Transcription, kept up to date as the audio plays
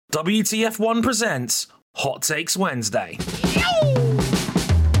WTF1 presents Hot Takes Wednesday.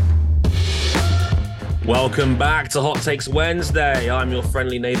 Welcome back to Hot Takes Wednesday. I'm your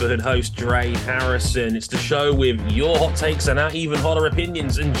friendly neighborhood host, Dre Harrison. It's the show with your hot takes and our even hotter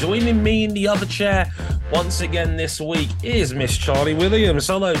opinions. And joining me in the other chair once again this week is Miss Charley Williams.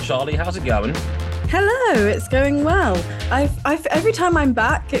 Hello, Charley. How's it going? Hello, it's going well. I've every time I'm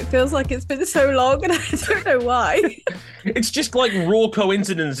back, it feels like it's been so long, and I don't know why. It's just like raw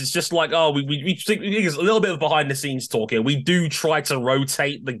coincidence. It's just like, we there's a little bit of behind the scenes talk here. We do try to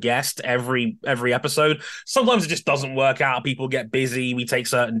rotate the guest every episode. Sometimes it just doesn't work out. People get busy. We take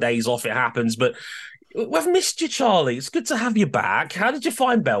certain days off. It happens. But we've missed you, Charley. It's good to have you back. How did you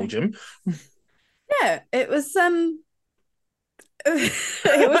find Belgium? Yeah, it was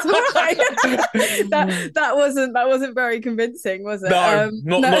it was all right. that wasn't very convincing, was it? No,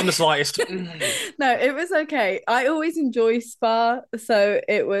 not in the slightest. No, it was okay. I always enjoy Spa, so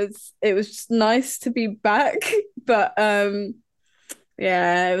it was just nice to be back. But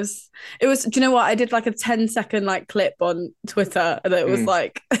yeah, it was. Do you know what? I did like a 10-second clip on Twitter that was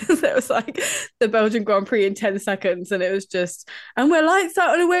like the Belgian Grand Prix in 10 seconds, and it was just, and we're lights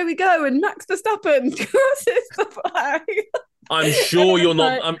out and away we go, and Max Verstappen crosses the flag. I'm sure you're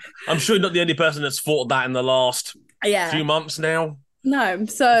not. I'm sure you're not the only person that's thought that in the last few months now. No,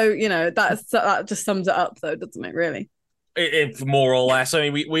 so that just sums it up, though, doesn't it? Really. It more or less. I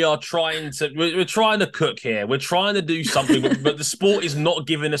mean, we're trying to cook here. We're trying to do something, but the sport is not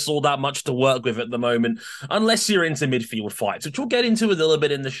giving us all that much to work with at the moment, unless you're into midfield fights, which we'll get into a little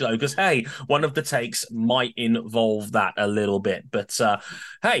bit in the show, because, hey, one of the takes might involve that a little bit. But,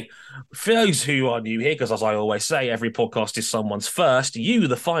 hey, for those who are new here, because as I always say, every podcast is someone's first, you,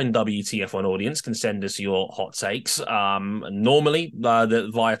 the fine WTF1 audience, can send us your hot takes. Normally,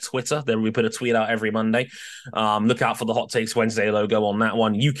 via Twitter. Then we put a tweet out every Monday. Look out for the Hot Takes Wednesday logo on that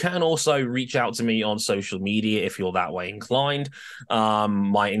one. You can also reach out to me on social media if you're that way inclined.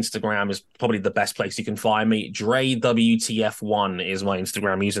 My Instagram is probably the best place you can find me. DreWTF1 is my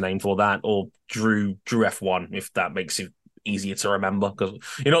Instagram username for that, or Drew F1, if that makes it easier to remember, because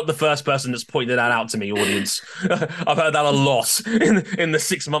you're not the first person that's pointed that out to me, audience. I've heard that a lot in the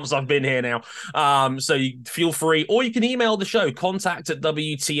 6 months I've been here now. So you feel free, or you can email the show,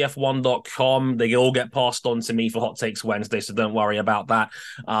 contact@WTF1.com. They all get passed on to me for Hot Takes Wednesday, so don't worry about that.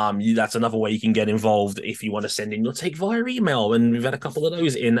 That's another way you can get involved if you want to send in your take via email, and we've had a couple of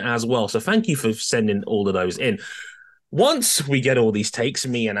those in as well. So thank you for sending all of those in. Once we get all these takes,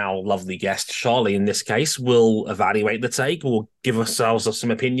 me and our lovely guest, Charley, in this case, will evaluate the take. We'll give ourselves some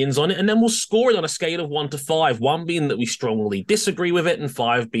opinions on it, and then we'll score it on a scale of 1 to 5. 1 being that we strongly disagree with it, and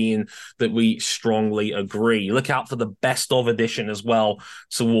 5 being that we strongly agree. Look out for the best of edition as well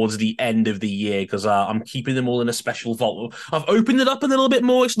towards the end of the year, because I'm keeping them all in a special vault. I've opened it up a little bit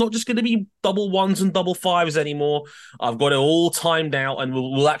more. It's not just going to be double 1s and double 5s anymore. I've got it all timed out, and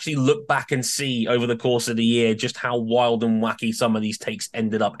we'll actually look back and see over the course of the year just how wild and wacky some of these takes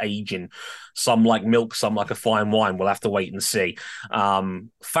ended up aging. Some like milk, some like a fine wine. We'll have to wait and see.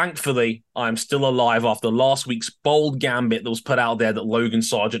 Thankfully, I'm still alive after last week's bold gambit that was put out there that Logan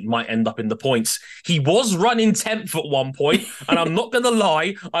Sargent might end up in the points. He was running 10th at one point, and I'm not going to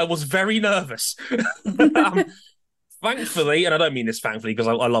lie, I was very nervous. Thankfully, and I don't mean this thankfully because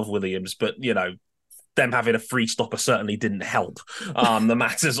I love Williams, but, them having a free stopper certainly didn't help the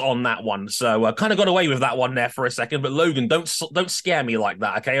matters on that one. So I kind of got away with that one there for a second. But Logan, don't scare me like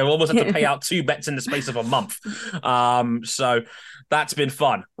that, okay? I almost have to pay out 2 bets in the space of a month. So that's been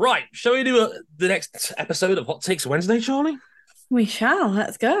fun. Right, shall we do the next episode of Hot Takes Wednesday, Charley? We shall.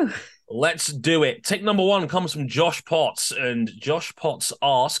 Let's go. Let's do it. Take number 1 comes from Josh Potts. And Josh Potts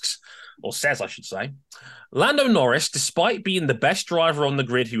asks, or says, I should say, Lando Norris, despite being the best driver on the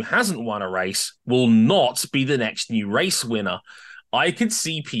grid who hasn't won a race, will not be the next new race winner. I could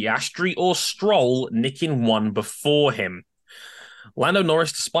see Piastri or Stroll nicking one before him. Lando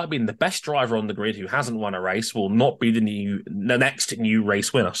Norris, despite being the best driver on the grid who hasn't won a race, will not be the next new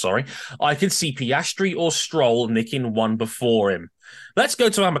race winner. I could see Piastri or Stroll nicking one before him. Let's go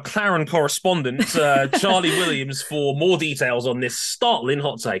to our McLaren correspondent, Charley Williams, for more details on this startling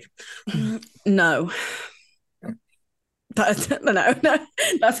hot take. No. No,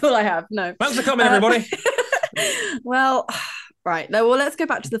 that's all I have. No. Thanks for coming, everybody. Well, right. Well, let's go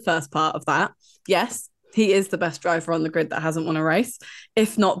back to the first part of that. Yes, he is the best driver on the grid that hasn't won a race,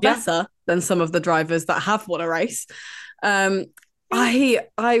 if not better than some of the drivers that have won a race. I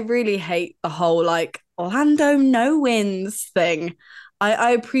really hate the whole Lando no wins thing.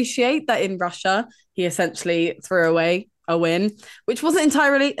 I appreciate that in Russia he essentially threw away a win, which wasn't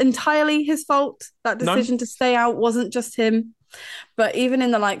entirely his fault. That decision to stay out wasn't just him. But even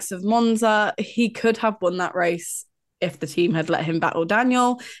in the likes of Monza, he could have won that race if the team had let him battle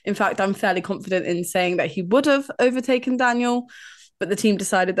Daniel. In fact, I'm fairly confident in saying that he would have overtaken Daniel, but the team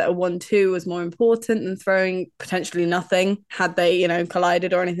decided that a 1-2 was more important than throwing potentially nothing had they,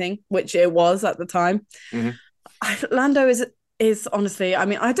 collided or anything, which it was at the time. Lando is honestly, I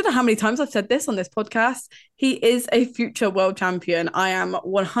mean, I don't know how many times I've said this on this podcast. He is a future world champion. I am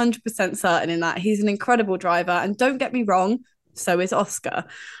 100% certain in that. He's an incredible driver. And don't get me wrong, so is Oscar.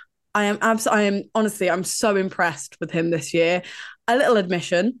 I'm so impressed with him this year. A little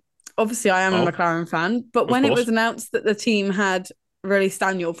admission. Obviously, I am a McLaren fan, but when it was announced that the team had released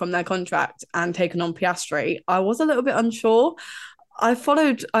Daniel from their contract and taken on Piastri, I was a little bit unsure. I've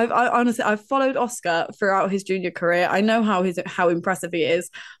followed Oscar throughout his junior career. I know how impressive he is,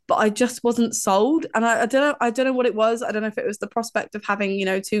 but I just wasn't sold. And I don't know what it was. I don't know if it was the prospect of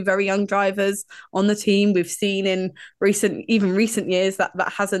having, two very young drivers on the team. We've seen in recent years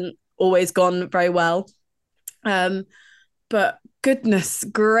that hasn't always gone very well. But goodness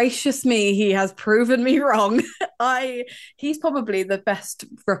gracious me, he has proven me wrong. He's probably the best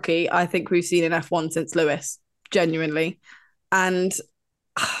rookie I think we've seen in F1 since Lewis, genuinely. But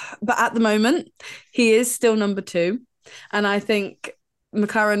at the moment, he is still number 2. And I think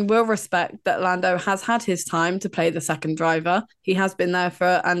McLaren will respect that Lando has had his time to play the second driver. He has been there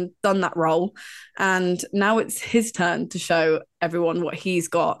and done that role. And now it's his turn to show everyone what he's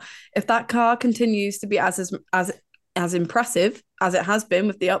got. If that car continues to be as impressive as it has been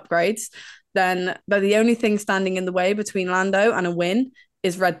with the upgrades, then the only thing standing in the way between Lando and a win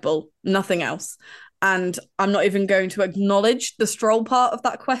is Red Bull, nothing else. And I'm not even going to acknowledge the Stroll part of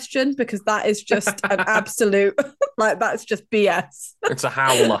that question because that is just an absolute, that's just BS. It's a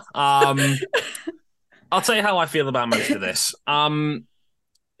howler. I'll tell you how I feel about most of this. I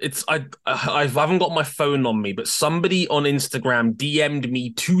haven't got my phone on me, but somebody on Instagram DM'd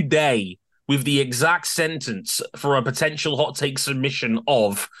me today with the exact sentence for a potential hot take submission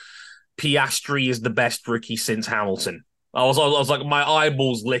of Piastri is the best rookie since Hamilton. I was like, my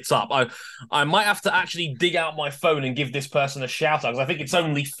eyeballs lit up. I might have to actually dig out my phone and give this person a shout out because I think it's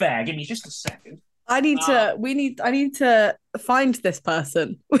only fair. Give me just a second. I need to find this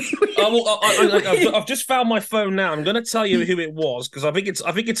person. I've just found my phone now. I'm going to tell you who it was because I think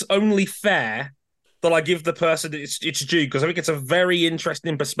it's only fair that I give the person its due because I think it's a very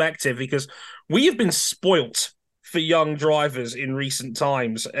interesting perspective because we have been spoilt for young drivers in recent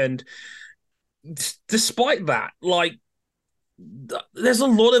times, and despite that, there's a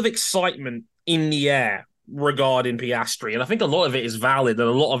lot of excitement in the air regarding Piastri, and I think a lot of it is valid and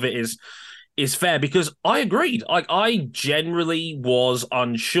a lot of it is fair because I agreed. I generally was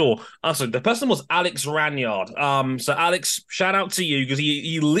unsure. So the person was Alex Ranyard. So Alex, shout out to you because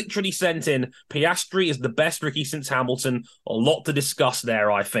he literally sent in Piastri is the best rookie since Hamilton. A lot to discuss there,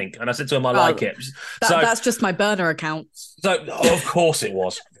 I think. And I said to him, I like it. That's just my burner account. So of course it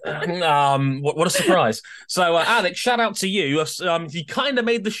was. What a surprise. So Alex, shout out to you. You kind of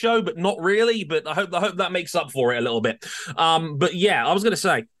made the show, but not really. But I hope that makes up for it a little bit. But yeah, I was going to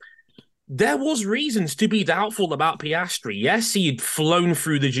say, there was reasons to be doubtful about Piastri. Yes, he'd flown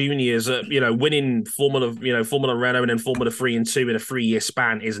through the juniors, winning Formula Renault and then Formula 3 and 2 in a 3-year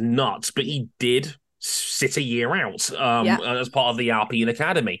span is nuts. But he did sit a year out as part of the Alpine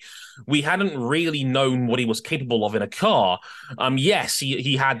Academy. We hadn't really known what he was capable of in a car. Yes,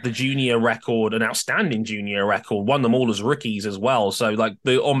 he had the junior record, an outstanding junior record, won them all as rookies as well. So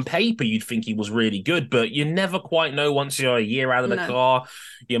on paper, you'd think he was really good, but you never quite know once you're a year out of the car.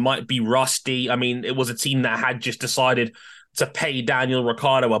 You might be rusty. I mean, it was a team that had just decided to pay Daniel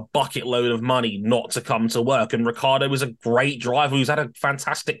Ricciardo a bucket load of money not to come to work. And Ricciardo was a great driver who's had a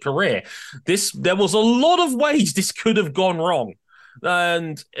fantastic career. There was a lot of ways this could have gone wrong.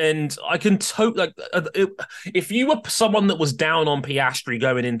 And I can if you were someone that was down on Piastri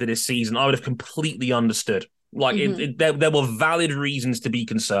going into this season, I would have completely understood. There were valid reasons to be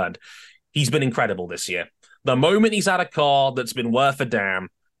concerned. He's been incredible this year. The moment he's had a car that's been worth a damn,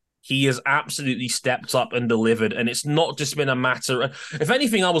 he has absolutely stepped up and delivered. And it's not just been a matter of, if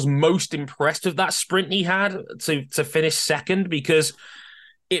anything, I was most impressed with that sprint he had to finish second because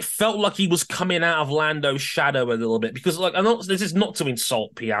it felt like he was coming out of Lando's shadow a little bit. Because this is not to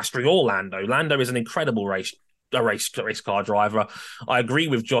insult Piastri or Lando. Lando is an incredible race car driver. I agree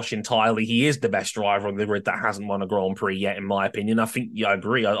with Josh entirely. He is the best driver on the grid that hasn't won a Grand Prix yet, in my opinion. I think, I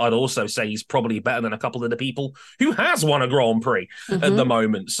agree. I'd also say he's probably better than a couple of the people who has won a Grand Prix at the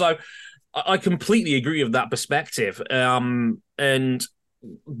moment. So I completely agree with that perspective. And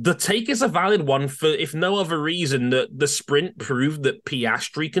the take is a valid one for, if no other reason, that the sprint proved that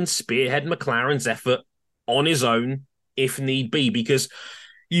Piastri can spearhead McLaren's effort on his own if need be, because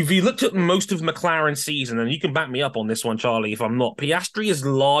if you looked at most of McLaren's season, and you can back me up on this one, Charlie, if I'm not, Piastri has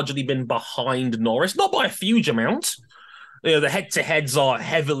largely been behind Norris, not by a huge amount. You know, the head-to-heads are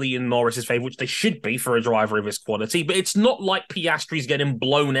heavily in Norris's favour, which they should be for a driver of his quality, but it's not like Piastri's getting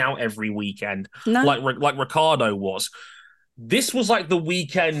blown out every weekend like Ricciardo was. This was like the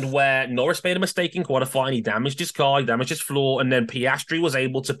weekend where Norris made a mistake in qualifying, he damaged his car, he damaged his floor, and then Piastri was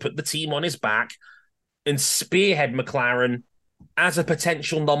able to put the team on his back and spearhead McLaren as a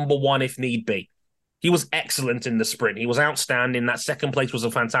potential number one if need be. He was excellent in the sprint. He was outstanding. That second place was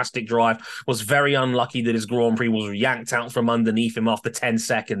a fantastic drive. Was very unlucky that his Grand Prix was yanked out from underneath him after 10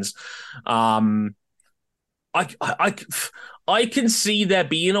 seconds. I can see there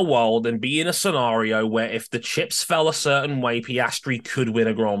being a world and being a scenario where if the chips fell a certain way, Piastri could win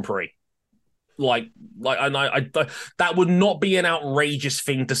a Grand Prix. That would not be an outrageous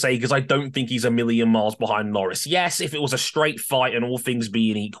thing to say because I don't think he's a million miles behind Norris. Yes, if it was a straight fight and all things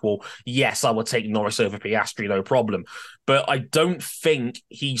being equal, yes, I would take Norris over Piastri, no problem. But I don't think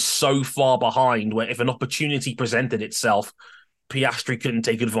he's so far behind where if an opportunity presented itself, Piastri couldn't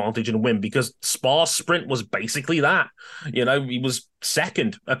take advantage and win because Spa's sprint was basically that. You know, he was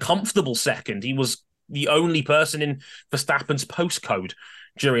second, a comfortable second. He was the only person in Verstappen's postcode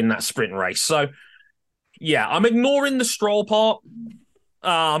during that sprint race. So, yeah, I'm ignoring the Stroll part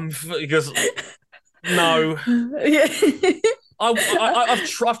because no.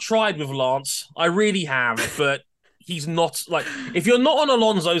 I've tried with Lance. I really have, but he's not like if you're not on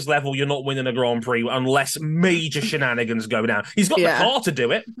Alonso's level, you're not winning a Grand Prix unless major shenanigans go down. He's got the car to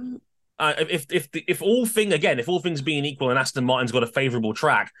do it. If all things being equal and Aston Martin's got a favourable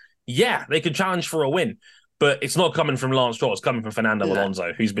track, yeah, they could challenge for a win. But it's not coming from Lance Stroll. It's coming from Fernando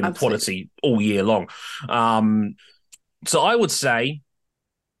Alonso, who's been quality all year long. So I would say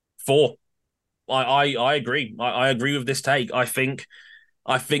 4. I agree. I agree with this take. I think,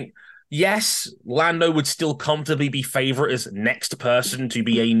 yes, Lando would still comfortably be favourite as next person to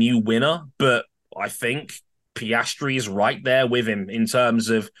be a new winner. But I think Piastri is right there with him in terms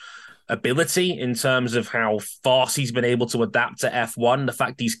of ability, in terms of how fast he's been able to adapt to F1, the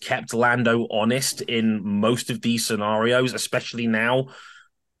fact he's kept Lando honest in most of these scenarios, especially now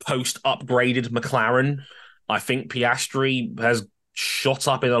post-upgraded McLaren. I think Piastri has shot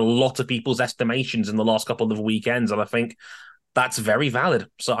up in a lot of people's estimations in the last couple of weekends, and I think that's very valid.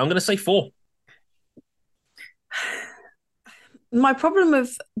 So I'm going to say 4. My problem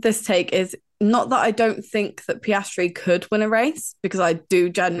with this take is not that I don't think that Piastri could win a race, because I do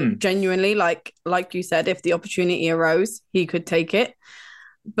genuinely, like you said, if the opportunity arose, he could take it.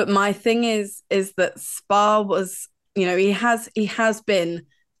 But my thing is that Spa was, you know, he has been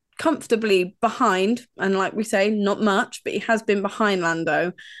comfortably behind, and like we say, not much, but he has been behind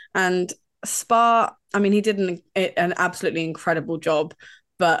Lando. And Spa, I mean, he did an absolutely incredible job,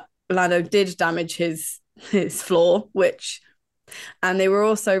 but Lando did damage his floor, and they were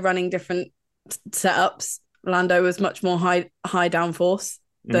also running different setups. Lando was much more high downforce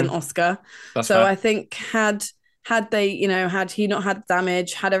than Oscar. That's so fair. I think had they, you know, had he not had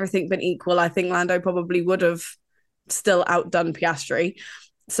damage, had everything been equal, I think Lando probably would have still outdone Piastri.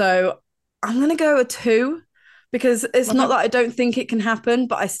 So I'm going to go a 2 because it's not that I don't think it can happen,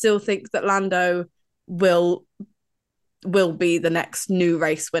 but I still think that Lando will be the next new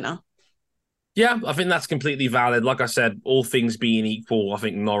race winner. Yeah, I think that's completely valid. Like I said, all things being equal, I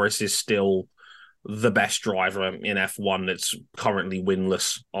think Norris is still the best driver in F1 that's currently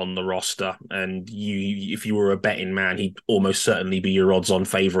winless on the roster. And if you were a betting man, he'd almost certainly be your odds-on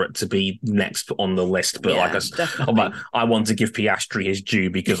favourite to be next on the list. But I want to give Piastri his due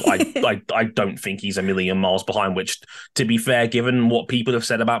because I don't think he's a million miles behind, which, to be fair, given what people have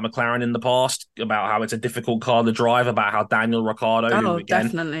said about McLaren in the past, about how it's a difficult car to drive, about how Daniel Ricciardo,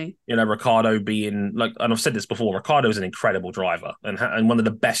 definitely. You know, Ricciardo being, like, and I've said this before, Ricciardo's an incredible driver and one of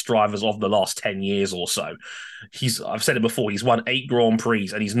the best drivers of the last 10 years or so. I've said it before, he's won 8 Grand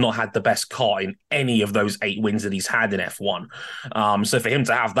Prix and he's not had the best car in any of those 8 wins that he's had in F1. So for him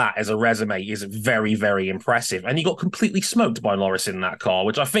to have that as a resume is very, very impressive. And he got completely smoked by Norris in that car,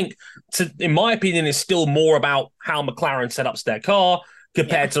 which I think, in my opinion, is still more about how McLaren set up their car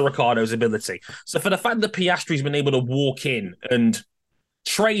compared to Ricciardo's ability. So for the fact that Piastri's been able to walk in and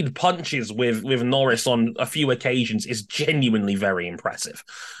trade punches with Norris on a few occasions is genuinely very impressive.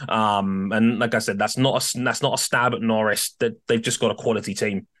 And like I said, that's not a stab at Norris. That they've just got a quality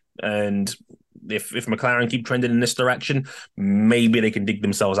team. And if McLaren keep trending in this direction, maybe they can dig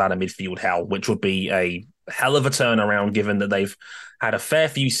themselves out of midfield hell, which would be a hell of a turnaround given that they've had a fair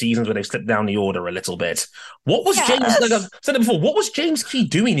few seasons where they've slipped down the order a little bit. What was James, like I've said it before, what was James Key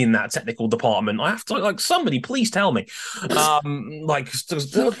doing in that technical department? I have to, like, somebody please tell me.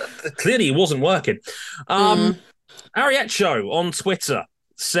 Clearly it wasn't working. Arietcho on Twitter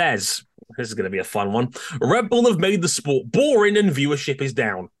says, this is going to be a fun one, Red Bull have made the sport boring and viewership is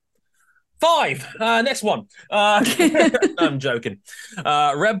down. 5. Next one. I'm joking.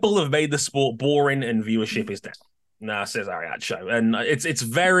 Red Bull have made the sport boring and viewership is down. No, says Arietcho. And it's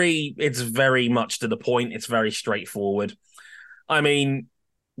very much to the point. It's very straightforward. I mean,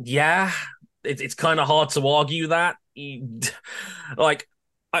 yeah, it's kind of hard to argue that. Like,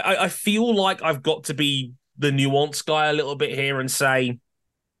 I feel like I've got to be the nuanced guy a little bit here and say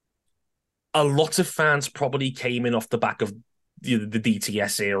a lot of fans probably came in off the back of the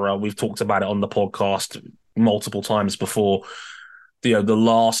DTS era. We've talked about it on the podcast multiple times before. The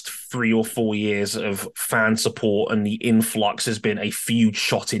last 3 or 4 years of fan support and the influx has been a huge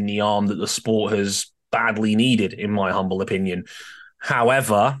shot in the arm that the sport has badly needed, in my humble opinion.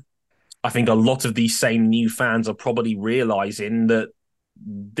 However, I think a lot of these same new fans are probably realizing that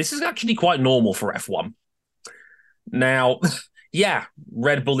this is actually quite normal for F1. Now, yeah,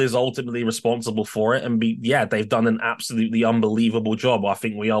 Red Bull is ultimately responsible for it, and they've done an absolutely unbelievable job. I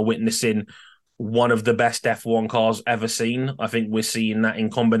think we are witnessing one of the best F1 cars ever seen. I think we're seeing that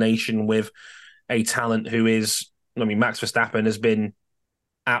in combination with a talent who is, Max Verstappen has been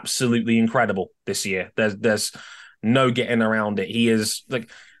absolutely incredible this year. There's no getting around it. He is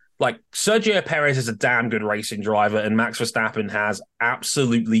like Sergio Perez is a damn good racing driver, and Max Verstappen has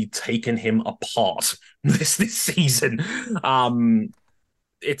absolutely taken him apart this season.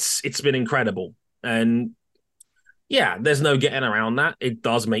 It's been incredible. And yeah, there's no getting around that. It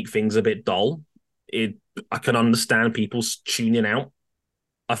does make things a bit dull. I can understand people tuning out.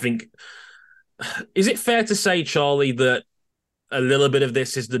 I think, is it fair to say, Charlie, that a little bit of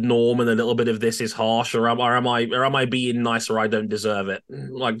this is the norm and a little bit of this is harsh, or am I being nice, or I don't deserve it?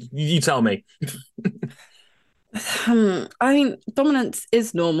 Like, you tell me. I mean, dominance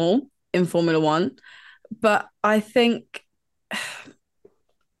is normal in Formula One, but I think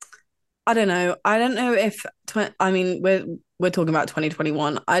I don't know. I don't know if we're talking about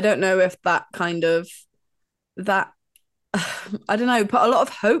 2021. I don't know if that kind of that I don't know, put a lot of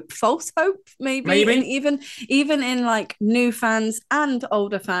hope, false hope, maybe. And even in like new fans and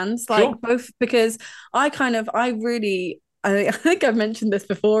older fans, like sure. Both, because I think I've mentioned this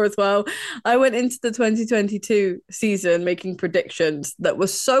before as well. I went into the 2022 season making predictions that were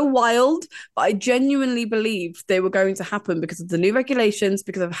so wild, but I genuinely believed they were going to happen because of the new regulations,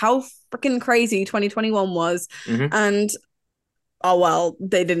 because of how freaking crazy 2021 was. Mm-hmm. And oh well,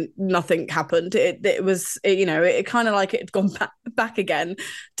 they didn't. Nothing happened. It was it kind of like it had gone back again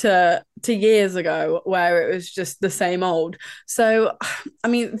to years ago where it was just the same old. So, I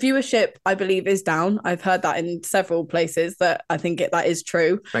mean, viewership I believe is down. I've heard that in several places. That I think that is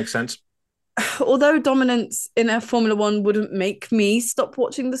true. Makes sense. Although dominance in Formula One wouldn't make me stop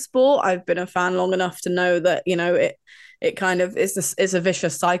watching the sport, I've been a fan long enough to know that it kind of is a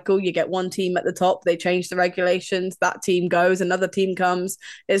vicious cycle. You get one team at the top, they change the regulations, that team goes, another team comes.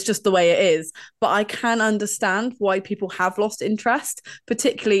 It's just the way it is. But I can understand why people have lost interest,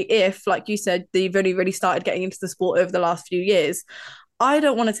 particularly if, like you said, they've only really started getting into the sport over the last few years. I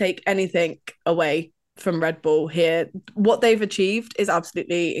don't want to take anything away from Red Bull here. What they've achieved is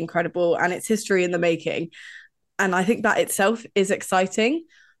absolutely incredible, and it's history in the making. And I think that itself is exciting.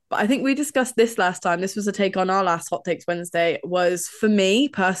 But I think we discussed this last time. This was a take on our last Hot Takes Wednesday, was for me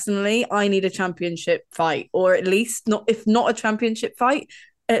personally, I need a championship fight, or at least if not a championship fight,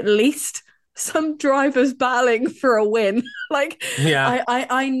 at least some drivers battling for a win.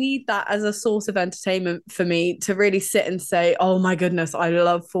 I need that as a source of entertainment for me to really sit and say, oh my goodness, I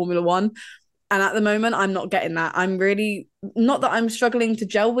love Formula One. And at the moment, I'm not getting that. I'm really, not that I'm struggling to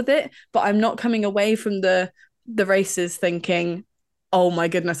gel with it, but I'm not coming away from the races thinking, oh my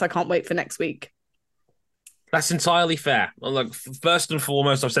goodness, I can't wait for next week. That's entirely fair. Look, first and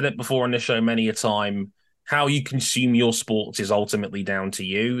foremost, I've said it before on this show many a time, how you consume your sports is ultimately down to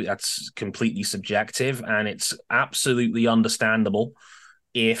you. That's completely subjective, and it's absolutely understandable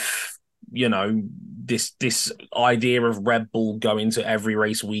if, this idea of Red Bull going to every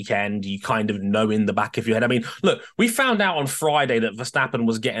race weekend, you kind of know in the back of your head. I mean, look, we found out on Friday that Verstappen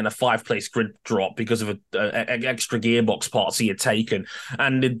was getting a 5-place grid drop because of an extra gearbox parts he had taken.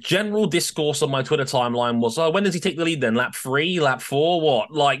 And the general discourse on my Twitter timeline was, oh, when does he take the lead then? Lap 3, lap 4, what?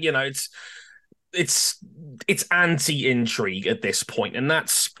 It's it's anti-intrigue at this point, and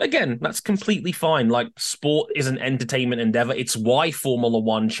that's completely fine. Like, sport is an entertainment endeavor. It's why Formula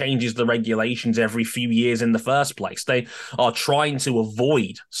One changes the regulations every few years in the first place. They are trying to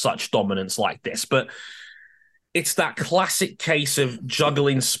avoid such dominance like this, but it's that classic case of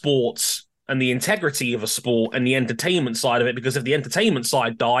juggling sports and the integrity of a sport and the entertainment side of it, because if the entertainment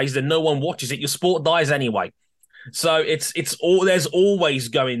side dies, then no one watches it. Your sport dies anyway. So there's always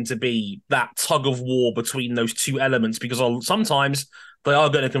going to be that tug of war between those two elements, because sometimes they are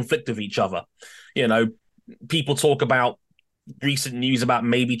going to conflict with each other. You know, people talk about recent news about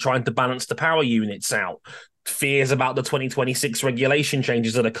maybe trying to balance the power units out, fears about the 2026 regulation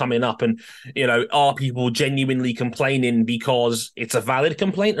changes that are coming up. And, you know, are people genuinely complaining because it's a valid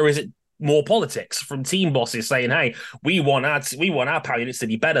complaint, or is it more politics from team bosses saying, hey, we want our power units to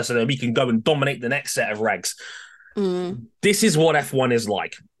be better so that we can go and dominate the next set of regs? This is what F1 is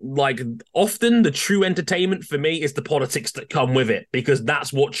like. Like, often the true entertainment for me is the politics that come with it, because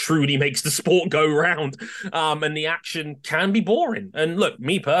that's what truly makes the sport go round. And the action can be boring. And look,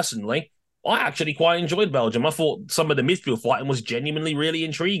 me personally, I actually quite enjoyed Belgium. I thought some of the midfield fighting was genuinely really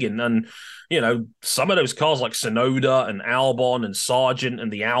intriguing. And, you know, some of those cars like Sonoda and Albon and Sargent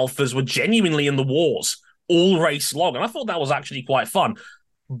and the Alphas were genuinely in the wars all race long. And I thought that was actually quite fun.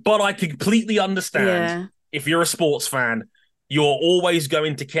 But I completely understand if you're a sports fan, you're always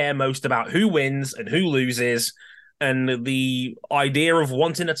going to care most about who wins and who loses. And the idea of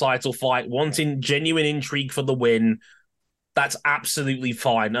wanting a title fight, wanting genuine intrigue for the win, that's absolutely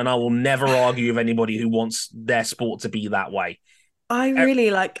fine. And I will never argue with anybody who wants their sport to be that way. I really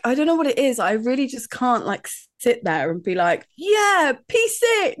I don't know what it is. I really just can't sit there and be like, yeah,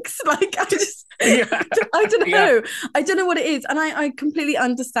 P6. Like, I just, I don't know. Yeah. I don't know what it is. And I completely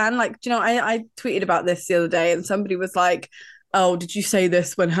understand. Like, you know, I tweeted about this the other day and somebody was like, oh, did you say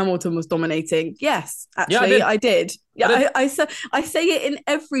this when Hamilton was dominating? Yes, actually, I did. Yeah, I say it in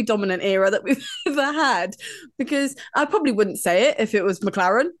every dominant era that we've ever had, because I probably wouldn't say it if it was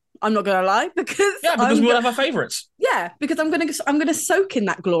McLaren. I'm not gonna lie, because we will have our favourites. Yeah, because I'm gonna soak in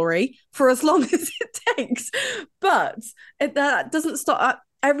that glory for as long as it takes. But that doesn't stop.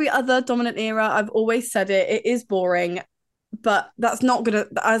 Every other dominant era, I've always said it is boring. But that's not gonna,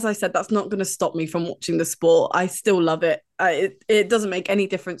 as I said, that's not gonna stop me from watching the sport. I still love it. It doesn't make any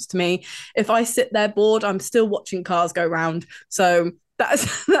difference to me. If I sit there bored, I'm still watching cars go round. So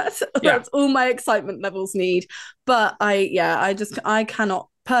that's all my excitement levels need. But I cannot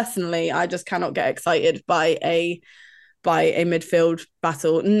personally. I just cannot get excited by a midfield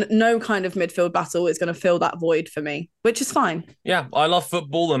battle. No kind of midfield battle is going to fill that void for me, which is fine. Yeah, I love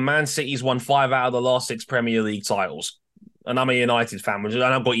football, and Man City's won 5 out of the last 6 Premier League titles. And I'm a United fan, and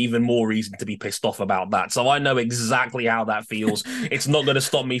I've got even more reason to be pissed off about that. So I know exactly how that feels. It's not going to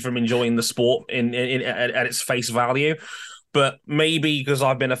stop me from enjoying the sport at its face value. But maybe because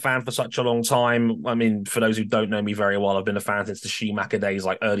I've been a fan for such a long time, I mean, for those who don't know me very well, I've been a fan since the Schumacher days,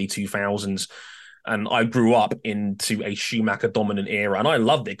 like early 2000s. And I grew up into a Schumacher dominant era, and I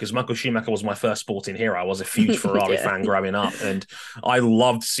loved it because Michael Schumacher was my first sporting hero. I was a huge Ferrari fan growing up, and I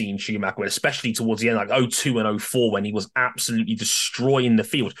loved seeing Schumacher, especially towards the end, like 2002 and 2004, when he was absolutely destroying the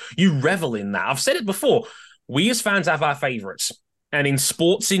field. You revel in that. I've said it before. We as fans have our favorites, and in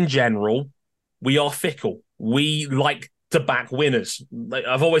sports in general, we are fickle. We like to back winners. Like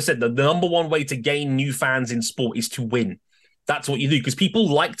I've always said, the number one way to gain new fans in sport is to win. That's what you do, because people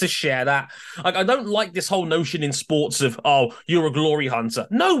like to share that. Like, I don't like this whole notion in sports of, oh, you're a glory hunter.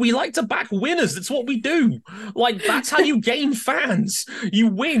 No, we like to back winners. That's what we do. Like, that's how you gain fans. You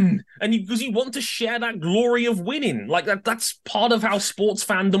win, and because you want to share that glory of winning. Like, that's part of how sports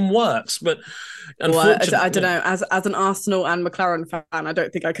fandom works. But unfortunately, I don't know. As an Arsenal and McLaren fan, I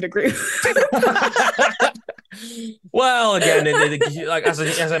don't think I could agree. Well, again, like as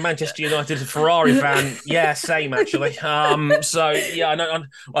a Manchester United Ferrari fan, yeah, same actually. So yeah, I know.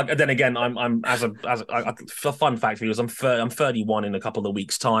 Like, then again, I'm as a fun fact for you is I'm 31 in a couple of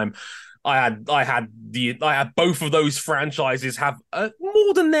weeks' time. I had both of those franchises have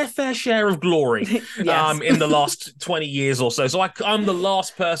more than their fair share of glory in the last 20 years or so. So I'm the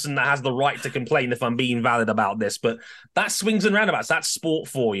last person that has the right to complain if I'm being valid about this. But that swings and roundabouts. That's sport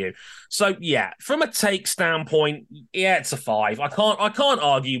for you. So yeah, from a take standpoint, yeah, it's a 5. I can't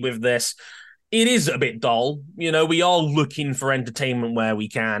argue with this. It is a bit dull. You know, we are looking for entertainment where we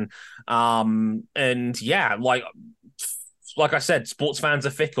can. And yeah, like I said, sports fans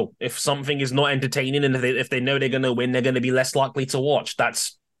are fickle. If something is not entertaining and if they know they're going to win, they're going to be less likely to watch. That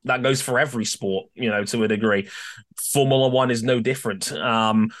goes for every sport, you know, to a degree. Formula One is no different.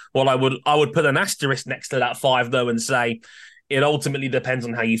 Well, I would put an asterisk next to that 5 though and say it ultimately depends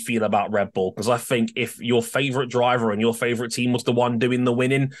on how you feel about Red Bull. Because I think if your favorite driver and your favorite team was the one doing the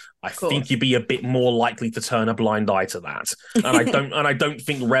winning, I think you'd be a bit more likely to turn a blind eye to that. And I don't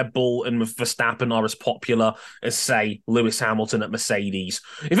think Red Bull and Verstappen are as popular as, say, Lewis Hamilton at Mercedes.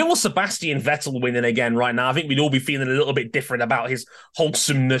 If it was Sebastian Vettel winning again right now, I think we'd all be feeling a little bit different about his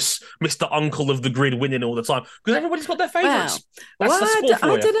wholesomeness, Mr. Uncle of the Grid winning all the time. Because everybody's got their favourites. That's the sport for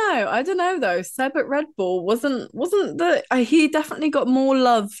you. I don't know though. Seb at Red Bull wasn't he definitely got more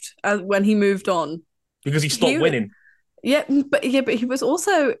loved when he moved on because he stopped winning. Yeah, but he was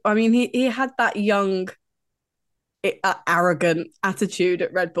also. I mean, he had that young, arrogant attitude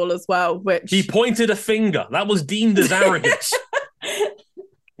at Red Bull as well. Which he pointed a finger. That was deemed as arrogance.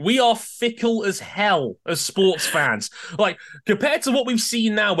 We are fickle as hell as sports fans. Like, compared to what we've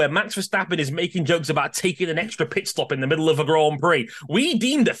seen now, where Max Verstappen is making jokes about taking an extra pit stop in the middle of a Grand Prix, we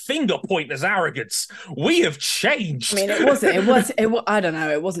deemed a finger point as arrogance. We have changed. I mean, it was. I don't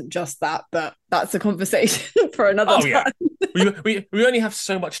know. It wasn't just that, but that's a conversation for another time. We only have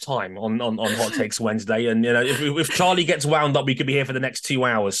so much time on Hot Takes Wednesday, and if Charley gets wound up, we could be here for the next 2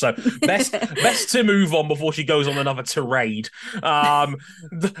 hours. So best to move on before she goes on another tirade.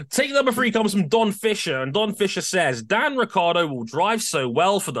 Take number 3 comes from Don Fisher, and Don Fisher says Dan Ricciardo will drive so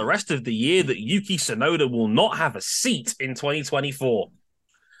well for the rest of the year that Yuki Tsunoda will not have a seat in 2024.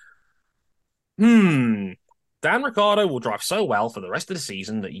 Dan Ricciardo will drive so well for the rest of the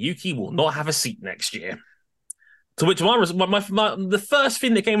season that Yuki will not have a seat next year. To which the first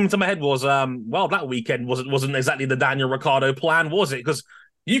thing that came into my head was, that weekend wasn't exactly the Daniel Ricciardo plan, was it? Because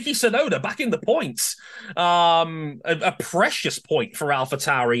Yuki Tsunoda back in the points. A precious point for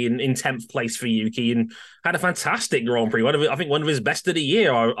AlphaTauri in 10th place for Yuki, and had a fantastic Grand Prix. I think one of his best of the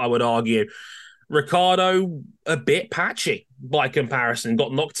year, I would argue. Ricciardo, a bit patchy by comparison.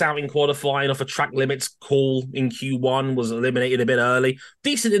 Got knocked out in qualifying off a track limits call in Q1, was eliminated a bit early.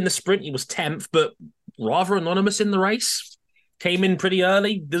 Decent in the sprint, he was 10th, but rather anonymous in the race. Came in pretty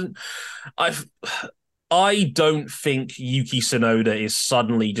early. I don't think Yuki Tsunoda is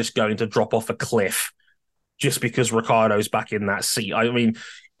suddenly just going to drop off a cliff just because Ricciardo's back in that seat. I mean,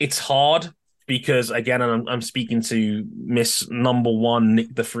 it's hard because, again, I'm speaking to Miss Number One,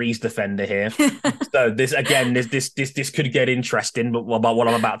 Nick de Vries defender here. So this could get interesting about what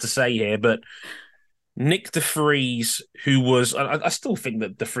I'm about to say here. But Nick de Vries, who was, I still think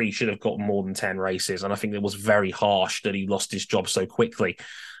that de Vries should have got more than 10 races, and I think it was very harsh that he lost his job so quickly.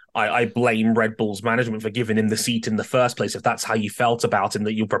 I blame Red Bull's management for giving him the seat in the first place. If that's how you felt about him,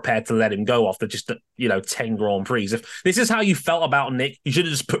 that you're prepared to let him go after just 10 Grand Prix. If this is how you felt about Nick, you should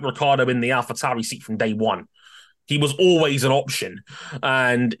have just put Ricciardo in the AlphaTauri seat from day one. He was always an option.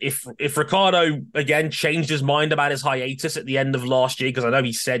 And if Ricciardo, again, changed his mind about his hiatus at the end of last year, because I know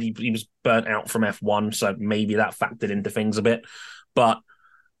he said he was burnt out from F1, so maybe that factored into things a bit. But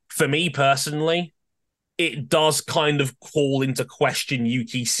for me personally, it does kind of call into question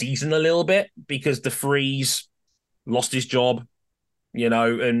Yuki's season a little bit, because de Vries lost his job,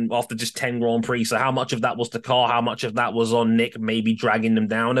 and after just 10 Grand Prix. So how much of that was the car? How much of that was on Nick maybe dragging them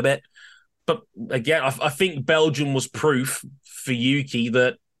down a bit? But again, I think Belgium was proof for Yuki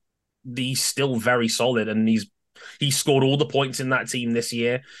that he's still very solid, and he scored all the points in that team this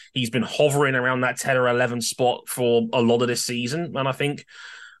year. He's been hovering around that 10 or 11 spot for a lot of this season, and I think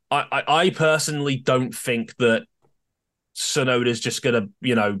I personally don't think that Tsunoda's just going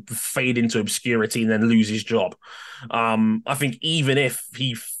to, fade into obscurity and then lose his job. I think even if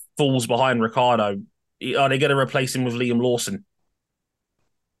he falls behind Ricciardo, are they going to replace him with Liam Lawson?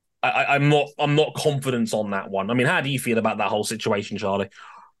 I'm not confident on that one. I mean, how do you feel about that whole situation, Charley?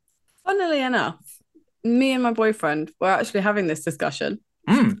 Funnily enough, me and my boyfriend were actually having this discussion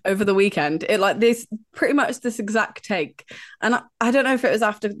over the weekend. Pretty much this exact take. And I don't know if it was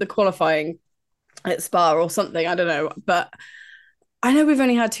after the qualifying at Spa or something, I don't know. But I know we've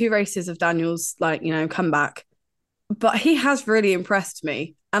only had 2 races of Daniel's, come back. But he has really impressed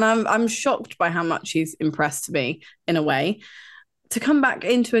me. And I'm shocked by how much he's impressed me in a way. To come back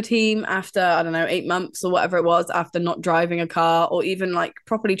into a team after, 8 months or whatever it was, after not driving a car or even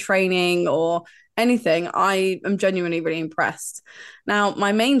properly training or anything, I am genuinely really impressed. Now,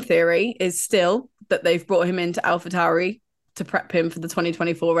 my main theory is still that they've brought him into AlphaTauri to prep him for the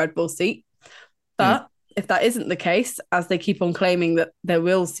 2024 Red Bull seat. But if that isn't the case, as they keep on claiming that they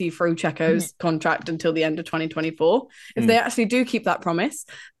will see through Checo's contract until the end of 2024, if they actually do keep that promise,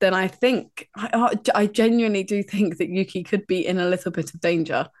 then I think, I genuinely do think that Yuki could be in a little bit of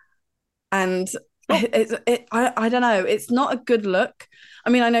danger. And I don't know, it's not a good look. I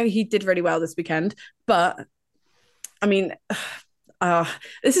mean, I know he did really well this weekend, but I mean,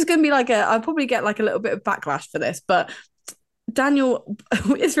 this is going to be I'll probably get a little bit of backlash for this, but Daniel,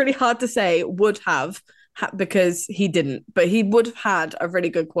 it's really hard to say would have because he didn't, but he would have had a really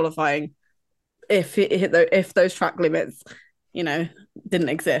good qualifying if those track limits, didn't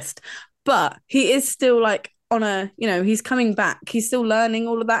exist. But he is still like on a, he's coming back. He's still learning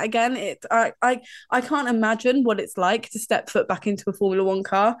all of that again. I can't imagine what it's like to step foot back into a Formula One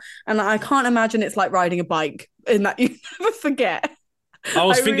car, and I can't imagine it's like riding a bike in that you never forget. I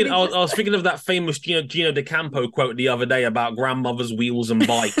was thinking of that famous Gino D'Acampo quote the other day about grandmother's wheels and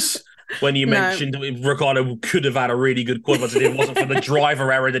bikes. When you mentioned Ricciardo could have had a really good qualify if it wasn't for the driver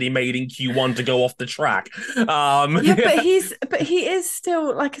error that he made in Q1 to go off the track. But he is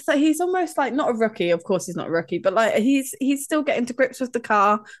still, like I said, he's almost like not a rookie. Of course, he's not a rookie, but like he's still getting to grips with the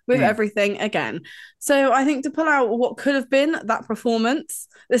car, with everything again. So I think to pull out what could have been that performance,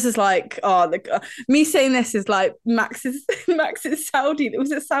 this is like me saying this is like Max's Saudi. It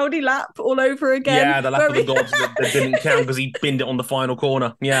was a Saudi lap all over again. Yeah, the lap of the gods that didn't count because he binned it on the final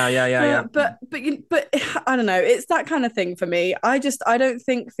corner. Yeah. But I don't know. It's that kind of thing for me. I don't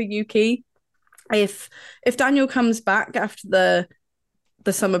think for Yuki, if Daniel comes back after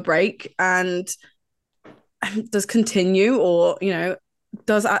the summer break and does continue or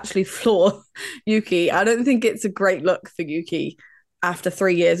does actually floor Yuki, I don't think it's a great look for Yuki after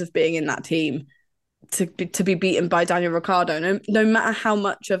 3 years of being in that team to be beaten by Daniel Ricciardo. No matter how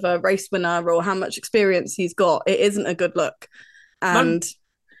much of a race winner or how much experience he's got, it isn't a good look. And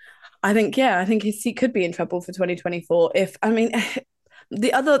I think he could be in trouble for 2024.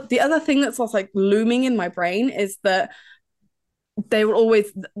 The other thing that's also like looming in my brain is that they were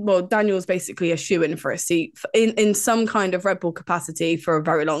always, Daniel's basically a shoo-in for a seat in some kind of Red Bull capacity for a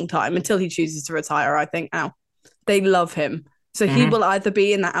very long time until he chooses to retire. I think now they love him. So he will either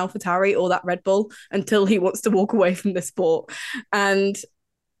be in that AlphaTauri or that Red Bull until he wants to walk away from the sport. And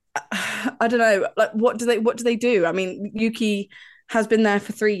I don't know, like what do they do? I mean, Yuki has been there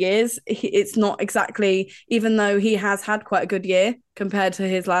for 3 years. It's not exactly, even though he has had quite a good year compared to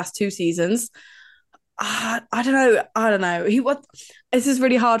his last 2 seasons. I don't know. This is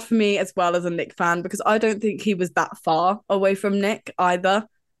really hard for me as well as a Nick fan because I don't think he was that far away from Nick either.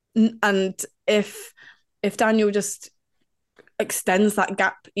 And if Daniel just extends that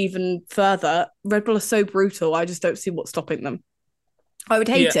gap even further, Red Bull are so brutal. I just don't see what's stopping them. I would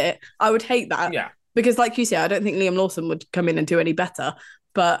hate it. I would hate that. Yeah. Because like you say, I don't think Liam Lawson would come in and do any better.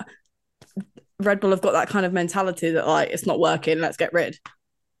 But Red Bull have got that kind of mentality that like it's not working, let's get rid.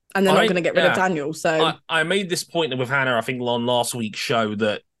 And they're not going to get rid of Daniel. So I made this point with Hannah, I think, on last week's show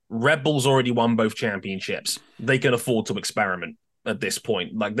that Red Bull's already won both championships. They can afford to experiment at this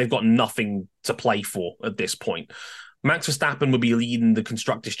point. Like they've got nothing to play for at this point. Max Verstappen would be leading the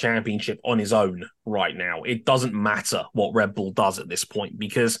Constructors' Championship on his own right now. It doesn't matter what Red Bull does at this point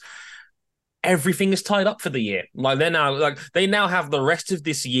because everything is tied up for the year. They now have the rest of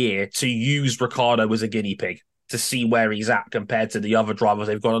this year to use Ricciardo as a guinea pig to see where he's at compared to the other drivers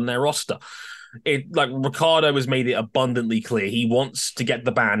they've got on their roster. Ricciardo has made it abundantly clear he wants to get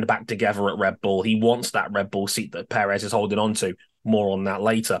the band back together at Red Bull. He wants that Red Bull seat that Perez is holding on to. More on that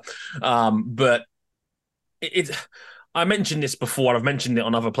later. But I mentioned this before. I've mentioned it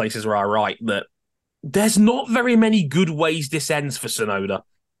on other places where I write that there's not very many good ways this ends for Tsunoda.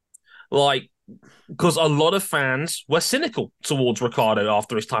 Because a lot of fans were cynical towards Ricciardo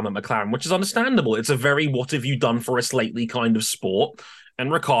after his time at McLaren, which is understandable. It's a very what have you done for us lately kind of sport.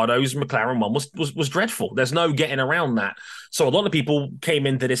 And Ricciardo's McLaren one was dreadful. There's no getting around that. So a lot of people came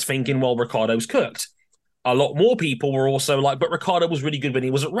into this thinking, well, Ricciardo's cooked. A lot more people were also like, but Ricciardo was really good when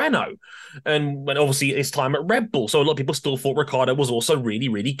he was at Renault. And when obviously his time at Red Bull. So a lot of people still thought Ricciardo was also really,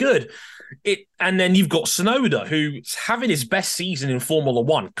 really good. And then you've got Tsunoda, who's having his best season in Formula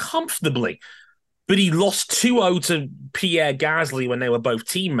One comfortably. But he lost 2-0 to Pierre Gasly when they were both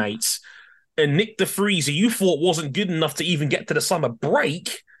teammates. And Nick de Vries, who you thought wasn't good enough to even get to the summer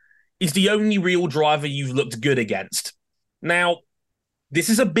break, is the only real driver you've looked good against. Now, this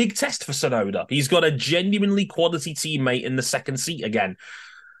is a big test for Tsunoda. He's got a genuinely quality teammate in the second seat again.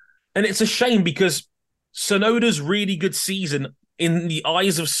 And it's a shame because Tsunoda's really good season, in the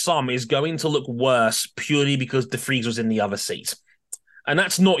eyes of some, is going to look worse purely because de Vries was in the other seat. And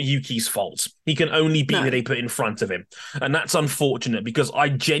that's not Yuki's fault. He can only beat who they put in front of him. And that's unfortunate because I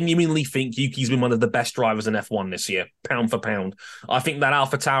genuinely think Yuki's been one of the best drivers in F1 this year, pound for pound. I think that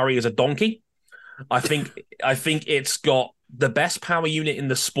AlphaTauri is a donkey. I think it's got the best power unit in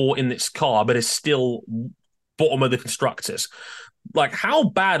the sport in its car, but it's still bottom of the constructors. Like, how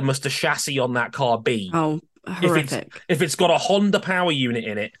bad must the chassis on that car be? Oh, horrific. If it's got a Honda power unit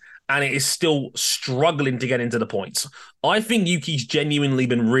in it, and it is still struggling to get into the points. I think Yuki's genuinely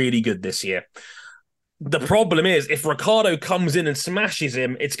been really good this year. The problem is, if Ricciardo comes in and smashes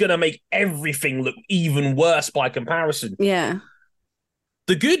him, it's going to make everything look even worse by comparison. Yeah.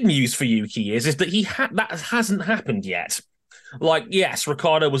 The good news for Yuki is that that hasn't happened yet. Like, yes,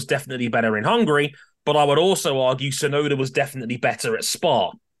 Ricciardo was definitely better in Hungary, but I would also argue Tsunoda was definitely better at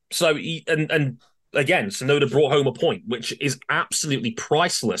Spa. So, and again, Tsunoda brought home a point, which is absolutely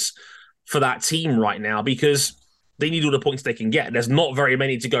priceless for that team right now because they need all the points they can get. There's not very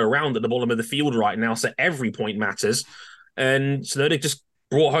many to go around at the bottom of the field right now, so every point matters. And Tsunoda just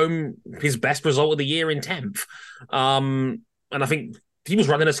brought home his best result of the year in 10th. And I think he was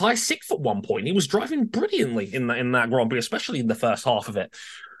running as high as 6th at one point. He was driving brilliantly in that Grand Prix, especially in the first half of it.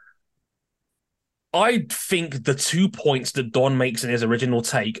 I think the 2 points that Don makes in his original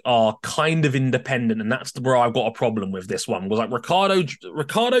take are kind of independent, and that's where I've got a problem with this one. Was like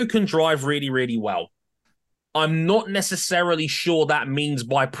Ricciardo can drive really, really well. I'm not necessarily sure that means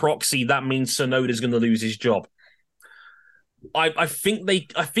by proxy that means Tsunoda's going to lose his job. I think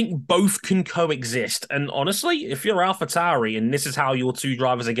both can coexist. And honestly, if you're AlphaTauri and this is how your two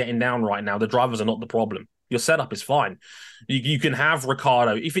drivers are getting down right now, the drivers are not the problem. Your setup is fine. You can have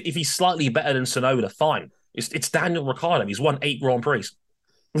Ricciardo. If he's slightly better than Tsunoda, fine. It's Daniel Ricciardo. He's won 8 Grand Prix.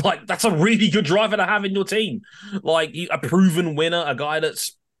 Like, that's a really good driver to have in your team. Like, a proven winner, a guy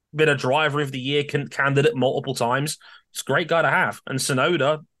that's been a driver of the year candidate multiple times. It's a great guy to have. And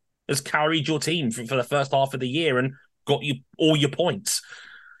Tsunoda has carried your team for the first half of the year and got you all your points.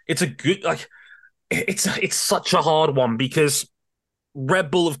 It's a good, like, it's such a hard one because Red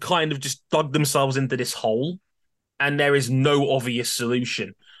Bull have kind of just dug themselves into this hole and there is no obvious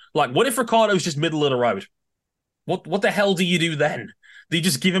solution. Like, what if Ricciardo's just middle of the road? What the hell do you do then? Do you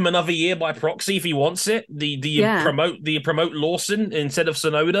just give him another year by proxy if he wants it? Do you promote Lawson instead of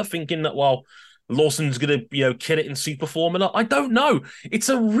Tsunoda, thinking that, well, Lawson's gonna kill it in Super Formula? I don't know. It's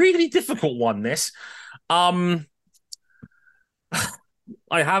a really difficult one, this. I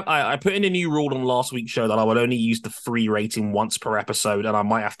put in a new rule on last week's show that I would only use the 3 rating once per episode, and I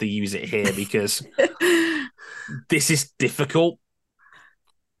might have to use it here because this is difficult.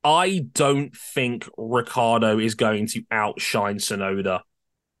 I don't think Ricciardo is going to outshine Tsunoda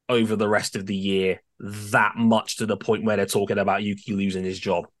over the rest of the year that much to the point where they're talking about Yuki losing his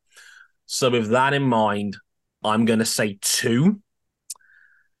job. So with that in mind, I'm going to say 2.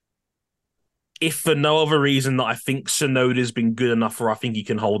 If for no other reason that I think Tsunoda's been good enough where I think he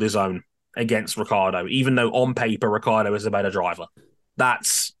can hold his own against Ricciardo, even though on paper Ricciardo is a better driver.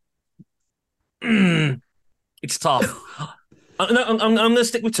 That's... it's tough. I'm going to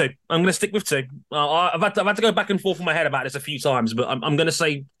stick with 2. I'm going to stick with 2. I've had to go back and forth in my head about this a few times, but I'm going to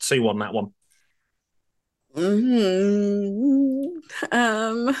say 2 on that one.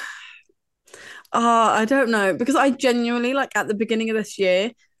 I don't know, because I genuinely, like, at the beginning of this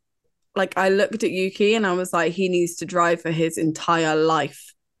year, like, I looked at Yuki and I was like, he needs to drive for his entire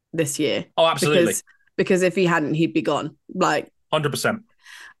life this year. Oh, absolutely. Because if he hadn't, he'd be gone. Like, 100%.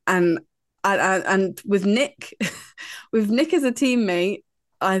 And with Nick, with Nick as a teammate,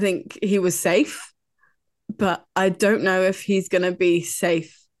 I think he was safe, but I don't know if he's going to be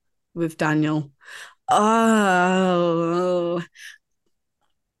safe with Daniel. Oh,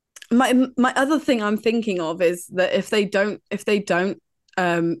 my other thing I'm thinking of is that if they don't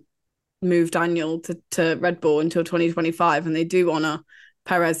move Daniel to Red Bull until 2025 and they do honor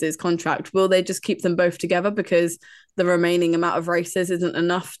Perez's contract, will they just keep them both together because the remaining amount of races isn't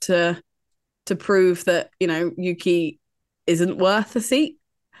enough to prove that Yuki isn't worth a seat?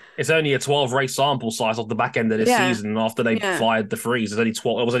 It's only a 12 race sample size off the back end of this season after they fired the freeze. It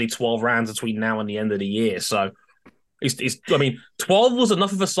was only 12 rounds between now and the end of the year. So I mean, 12 was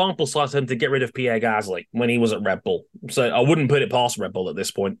enough of a sample size for him to get rid of Pierre Gasly when he was at Red Bull. So I wouldn't put it past Red Bull at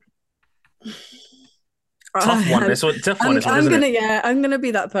this point. Tough one. I'm gonna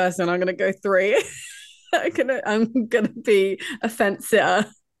be that person. I'm gonna go 3. I'm gonna be a fence sitter.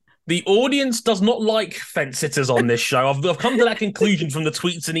 The audience does not like fence sitters on this show. I've come to that conclusion from the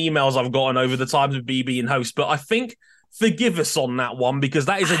tweets and emails I've gotten over the times with BB and host, but I think forgive us on that one because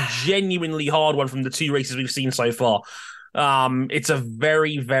that is a genuinely hard one from the 2 races we've seen so far. It's a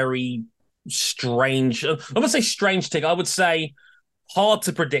very, very strange, I wouldn't say strange take, I would say hard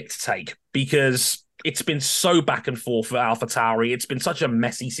to predict take because it's been so back and forth for AlphaTauri. It's been such a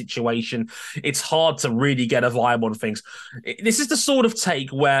messy situation. It's hard to really get a vibe on things. This is the sort of take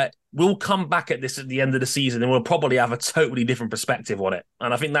where we'll come back at this at the end of the season and we'll probably have a totally different perspective on it.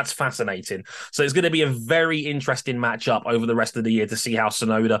 And I think that's fascinating. So it's going to be a very interesting matchup over the rest of the year to see how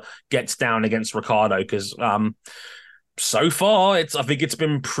Tsunoda gets down against Ricciardo because so far, I think it's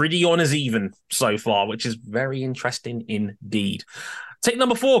been pretty on as even so far, which is very interesting indeed. Take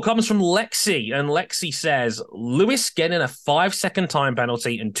number 4 comes from Lexi, and Lexi says, Lewis getting a 5-second time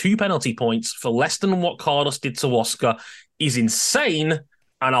penalty and 2 penalty points for less than what Carlos did to Oscar is insane,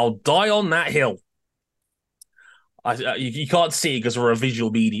 and I'll die on that hill. You can't see it because we're a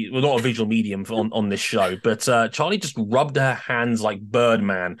visual medium. We're not a visual medium on this show, but Charley just rubbed her hands like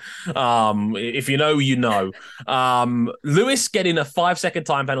Birdman. If you know, you know. Lewis getting a 5-second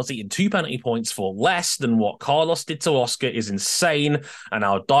time penalty and 2 penalty points for less than what Carlos did to Oscar is insane, and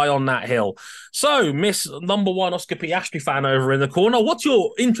I'll die on that hill. So, Miss number 1 Oscar Piastri fan over in the corner, what's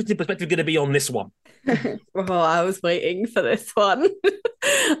your interesting perspective going to be on this one? Oh, I was waiting for this one.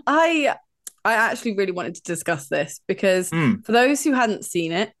 I actually really wanted to discuss this because for those who hadn't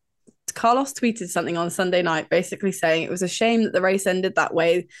seen it, Carlos tweeted something on Sunday night basically saying it was a shame that the race ended that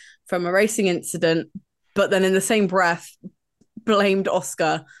way from a racing incident, but then in the same breath blamed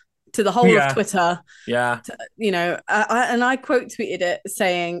Oscar to the whole of Twitter. Yeah. I quote tweeted it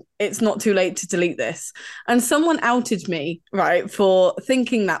saying, it's not too late to delete this. And someone outed me, right, for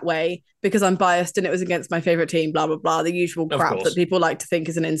thinking that way because I'm biased and it was against my favorite team, blah, blah, blah, the usual crap that people like to think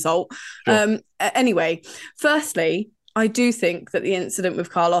is an insult. Sure. Anyway, firstly, I do think that the incident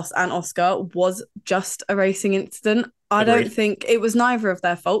with Carlos and Oscar was just a racing incident. I don't think it was neither of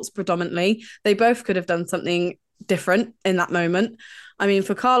their faults predominantly. They both could have done something different in that moment. I mean,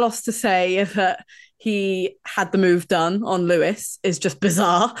 for Carlos to say that he had the move done on Lewis is just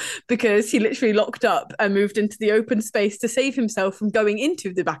bizarre because he literally locked up and moved into the open space to save himself from going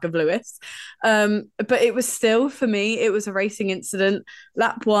into the back of Lewis. But it was still, for me, it was a racing incident.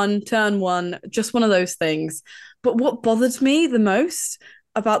 Lap 1, turn 1, just one of those things. But what bothered me the most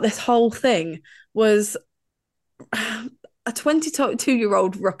about this whole thing was a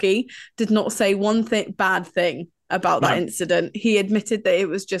 22-year-old rookie did not say one bad thing about that incident. He admitted that it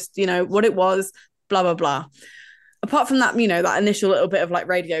was just, what it was, blah, blah, blah. Apart from that, that initial little bit of like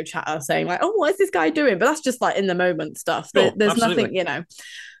radio chatter saying like, oh, what is this guy doing? But that's just like in the moment stuff. There's absolutely nothing,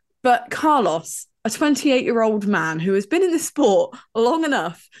 But Carlos, a 28-year-old man who has been in this sport long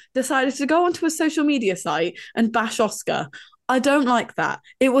enough, decided to go onto a social media site and bash Oscar. I don't like that.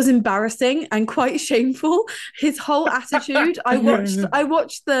 It was embarrassing and quite shameful. His whole attitude. I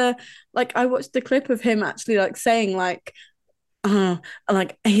watched the clip of him actually like saying like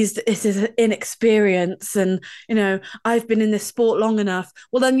this is inexperience and I've been in this sport long enough.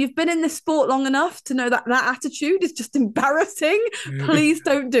 Well, then you've been in this sport long enough to know that attitude is just embarrassing. Please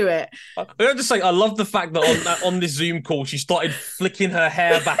don't do it. I just say I love the fact that on this Zoom call she started flicking her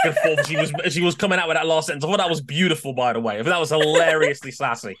hair back and forth. She was coming out with that last sentence. I thought that was beautiful, by the way. I thought that was hilariously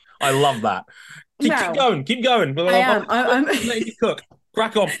sassy. I love that. Keep going. I'm letting you cook.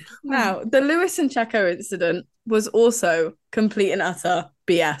 Crack on. Now, the Lewis and Checo incident was also complete and utter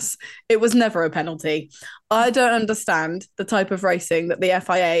BS. It was never a penalty. I don't understand the type of racing that the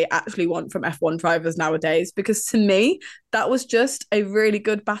FIA actually want from F1 drivers nowadays, because to me, that was just a really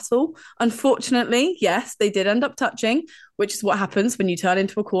good battle. Unfortunately, yes, they did end up touching, which is what happens when you turn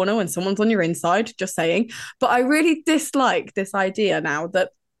into a corner when someone's on your inside, just saying. But I really dislike this idea now that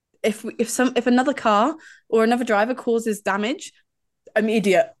if another car or another driver causes damage,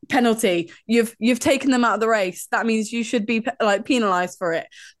 immediate penalty. You've taken them out of the race. That means you should be like penalized for it.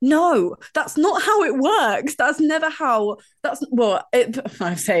 No, that's not how it works. That's never how. That's well.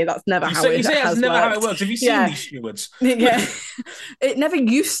 I say that's never how it. You say that's never how it works. Have you seen these stewards? Yeah, it never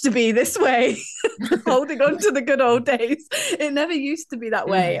used to be this way. Holding on to the good old days. It never used to be that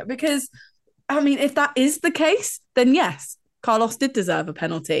way because, I mean, if that is the case, then yes, Carlos did deserve a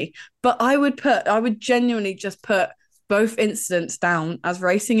penalty. But I would genuinely just put both incidents down as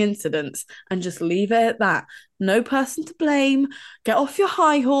racing incidents and just leave it at that. No person to blame. Get off your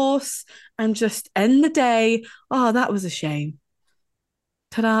high horse and just end the day. Oh, that was a shame.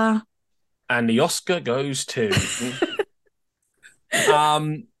 Ta-da. And the Oscar goes to...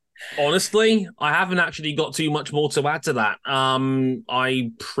 honestly, I haven't actually got too much more to add to that.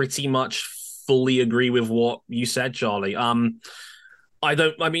 I pretty much fully agree with what you said, Charley.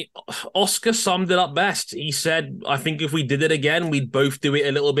 Oscar summed it up best. He said, I think if we did it again, we'd both do it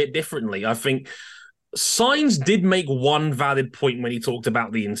a little bit differently. I think Sainz did make one valid point when he talked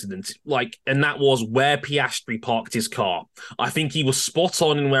about the incident, and that was where Piastri parked his car. I think he was spot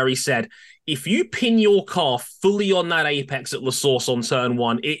on in where he said, if you pin your car fully on that apex at La Source on turn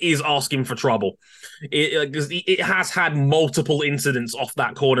 1, it is asking for trouble. It has had multiple incidents off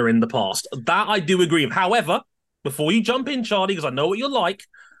that corner in the past. That I do agree with. However, before you jump in, Charley, because I know what you're like,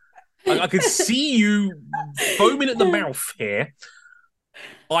 I could see you foaming at the mouth here.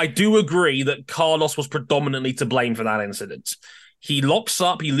 I do agree that Carlos was predominantly to blame for that incident. He locks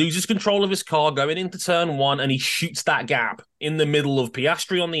up, he loses control of his car going into turn one, and he shoots that gap in the middle of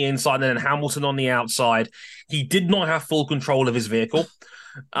Piastri on the inside and then Hamilton on the outside. He did not have full control of his vehicle.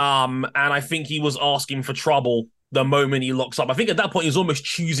 And I think he was asking for trouble the moment he locks up. I think at that point, he's almost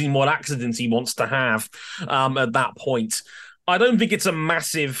choosing what accidents he wants to have at that point. I don't think it's a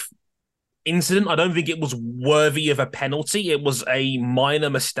massive incident. I don't think it was worthy of a penalty. It was a minor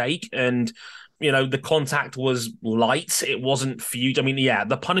mistake, and the contact was light. It wasn't huge. I mean, yeah,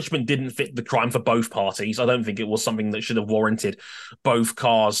 the punishment didn't fit the crime for both parties. I don't think it was something that should have warranted both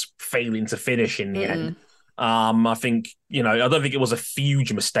cars failing to finish in the end. I think, I don't think it was a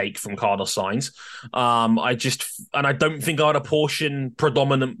huge mistake from Carlos Sainz. I don't think I'd apportion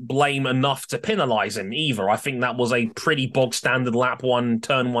predominant blame enough to penalise him either. I think that was a pretty bog standard lap one,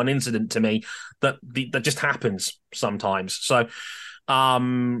 turn one incident to me that just happens sometimes. So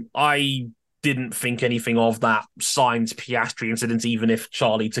I didn't think anything of that Sainz Piastri incident, even if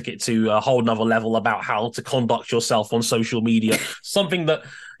Charlie took it to a whole nother level about how to conduct yourself on social media. Something that,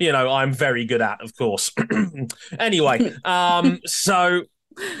 I'm very good at, of course. Anyway, so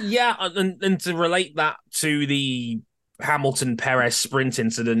yeah, and to relate that to the Hamilton Perez sprint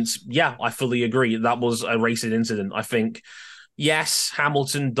incident, yeah, I fully agree. That was a racing incident. I think, yes,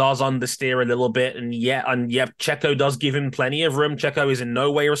 Hamilton does understeer a little bit, and Checo does give him plenty of room. Checo is in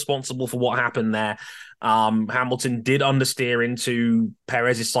no way responsible for what happened there. Hamilton did understeer into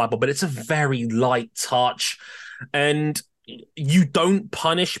Perez's sidewall, but it's a very light touch, and you don't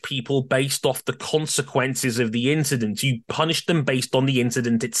punish people based off the consequences of the incident. You punish them based on the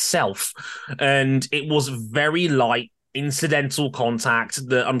incident itself, and it was very light incidental contact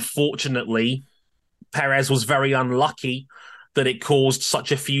that, unfortunately, Perez was very unlucky that it caused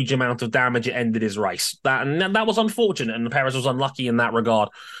such a huge amount of damage. It ended his race. That was unfortunate, and Perez was unlucky in that regard.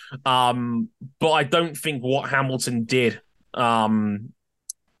 But I don't think what Hamilton did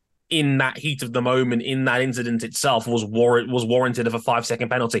in that heat of the moment, in that incident itself, was warranted of a 5-second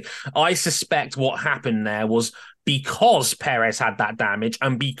penalty. I suspect what happened there was because Perez had that damage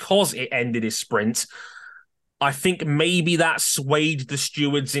and because it ended his sprint, I think maybe that swayed the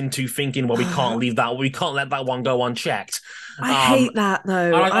stewards into thinking, well, we can't let that one go unchecked. I hate that,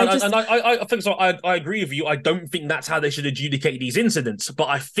 though. I think so. I agree with you. I don't think that's how they should adjudicate these incidents, but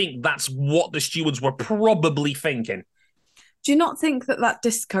I think that's what the stewards were probably thinking. Do you not think that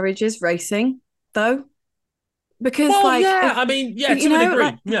discourages racing, though? Because, to a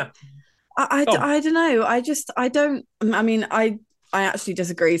degree, yeah. I don't know. I actually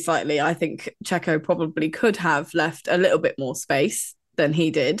disagree slightly. I think Checo probably could have left a little bit more space than he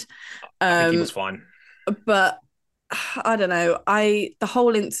did. I think he was fine. But I don't know. The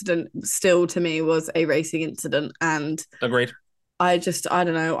whole incident still, to me, was a racing incident. And agreed. I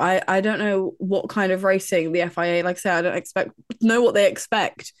don't know. I don't know what kind of racing the FIA, like I say, I don't know what they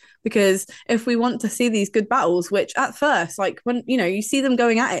expect, because if we want to see these good battles, which at first, like when, you see them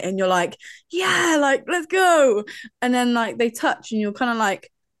going at it and you're like, yeah, like, let's go. And then like they touch and you're kind of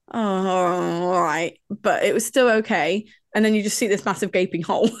like, oh, all right. But it was still okay. And then you just see this massive gaping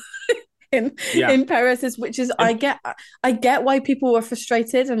hole in Perez's, which is, I get why people were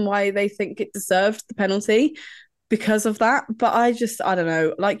frustrated and why they think it deserved the penalty because of that. But I don't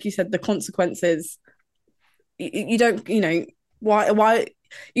know, like you said, the consequences, you don't, why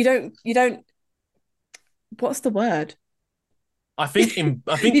you don't, what's the word? I think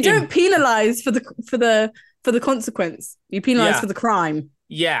you don't penalize for the consequence. You penalize for the crime.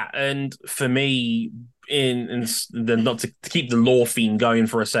 Yeah, and for me, not to keep the law theme going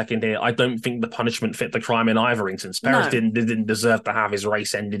for a second here, I don't think the punishment fit the crime in either instance. Perez didn't deserve to have his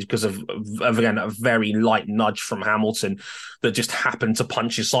race ended because of again, a very light nudge from Hamilton that just happened to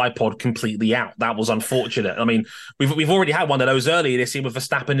punch his side pod completely out. That was unfortunate. I mean, we've already had one of those earlier this year with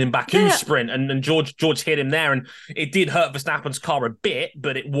Verstappen in Baku's sprint, and George hit him there, and it did hurt Verstappen's car a bit,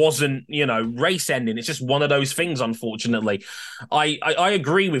 but it wasn't, race ending. It's just one of those things, unfortunately. I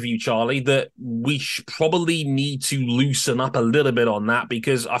agree with you, Charlie, that we probably need to loosen up a little bit on that,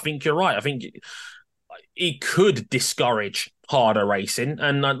 because I think you're right. I think it could discourage harder racing,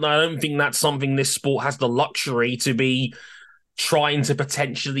 and I don't think that's something this sport has the luxury to be trying to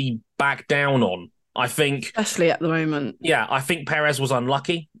potentially back down on. I think, especially at the moment. Yeah, I think Perez was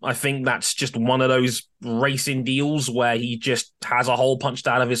unlucky. I think that's just one of those racing deals where he just has a hole punched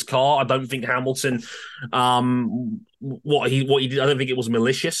out of his car. I don't think Hamilton, what he did, I don't think it was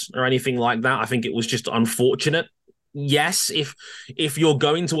malicious or anything like that. I think it was just unfortunate. Yes, if you're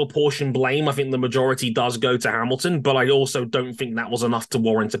going to apportion blame, I think the majority does go to Hamilton, but I also don't think that was enough to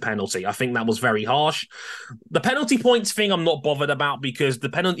warrant a penalty. I think that was very harsh. The penalty points thing I'm not bothered about, because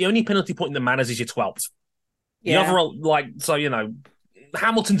the only penalty point that matters is your 12th. The Yeah. other, like, so,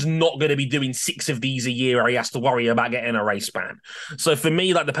 Hamilton's not going to be doing 6 of these a year where he has to worry about getting a race ban. So for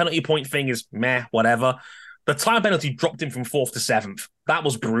me, like, the penalty point thing is meh, whatever. The time penalty dropped him from 4th to 7th. That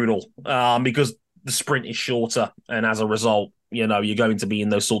was brutal because the sprint is shorter. And as a result, you're going to be in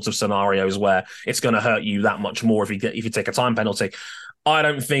those sorts of scenarios where it's going to hurt you that much more if you take a time penalty. I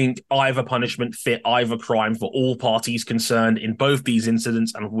don't think either punishment fit either crime for all parties concerned in both these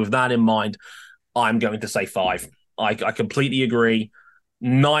incidents. And with that in mind, I'm going to say 5. I completely agree.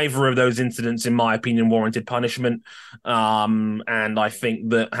 Neither of those incidents, in my opinion, warranted punishment. And I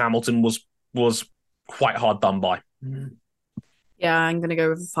think that Hamilton was quite hard done by. Yeah, I'm going to go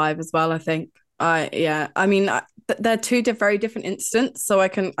with a 5 as well, I think. I mean, they're two very different incidents, so I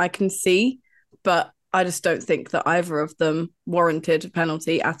can see, but I just don't think that either of them warranted a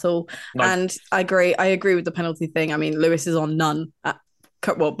penalty at all. No. And I agree with the penalty thing. I mean, Lewis is on none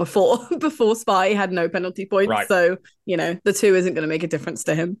before Spa, he had no penalty points. Right. So, the 2 isn't going to make a difference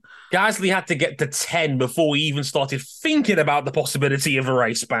to him. Gasly had to get to 10 before he even started thinking about the possibility of a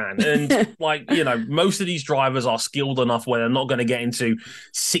race ban. And most of these drivers are skilled enough where they're not going to get into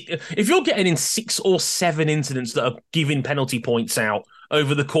 6. If you're getting in 6 or 7 incidents that are giving penalty points out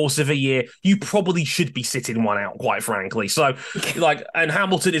over the course of a year, you probably should be sitting one out, quite frankly. So, and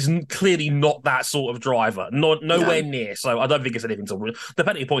Hamilton is clearly not that sort of driver, nowhere near. So I don't think it's anything to. The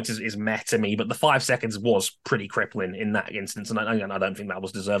penalty points is meh to me, but the 5 seconds was pretty crippling in that instance, and I don't think that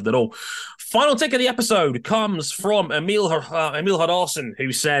was deserved at all. Final take of the episode comes from Emil Hadarsson,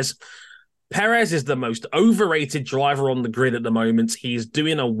 who says, Perez is the most overrated driver on the grid at the moment. He's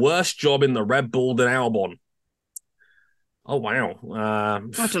doing a worse job in the Red Bull than Albon. Oh wow!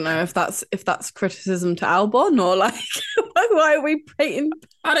 I don't know if that's criticism to Albon or like why are we painting?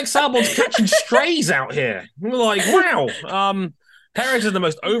 Alex Albon's catching strays out here. We're like, wow. Perez is the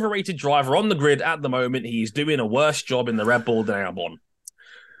most overrated driver on the grid at the moment. He's doing a worse job in the Red Bull than Albon.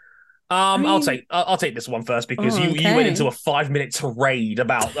 I'll take this one first because you went into a 5-minute tirade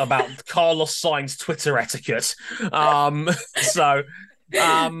about Carlos Sainz's Twitter etiquette.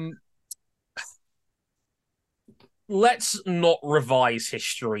 Let's not revise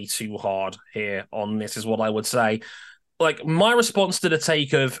history too hard here on this, is what I would say. Like, my response to the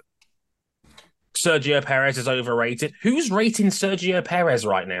take of Sergio Perez is overrated. Who's rating Sergio Perez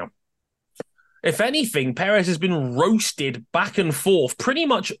right now? If anything, Perez has been roasted back and forth pretty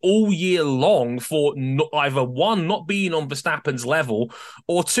much all year long for either 1, not being on Verstappen's level,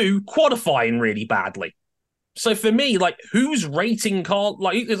 or 2, qualifying really badly. So for me, like, who's rating Carl?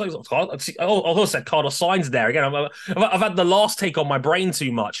 Like, it's like, I also said Carlos Sainz there again. I've had the last take on my brain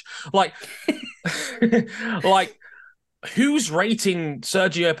too much. Like, like, who's rating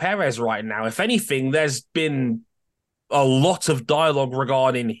Sergio Perez right now? If anything, there's been a lot of dialogue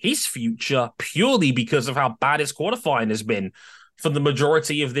regarding his future purely because of how bad his qualifying has been for the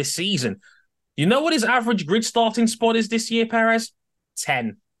majority of this season. You know what his average grid starting spot is this year, Perez?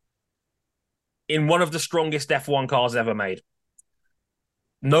 10. In one of the strongest F1 cars ever made.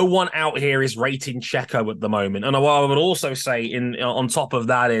 No one out here is rating Checo at the moment. And what I would also say on top of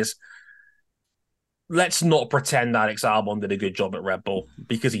that is, let's not pretend Alex Albon did a good job at Red Bull,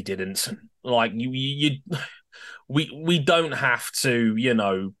 because he didn't. Like, we don't have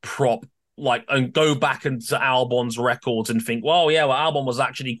to, prop and go back into Albon's records and think, Albon was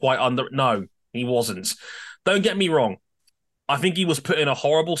actually quite under. No, he wasn't. Don't get me wrong. I think he was put in a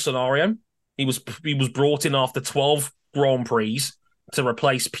horrible scenario. He was brought in after 12 Grand Prix to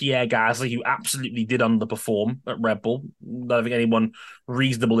replace Pierre Gasly, who absolutely did underperform at Red Bull. I don't think anyone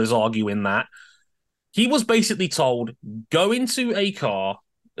reasonable is arguing that. He was basically told, go into a car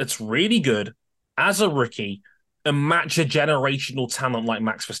that's really good as a rookie and match a generational talent like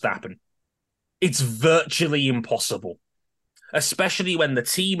Max Verstappen. It's virtually impossible. Especially when the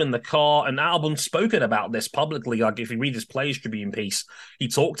team and the car, and Albon's spoken about this publicly. Like, if you read his Players Tribune piece, he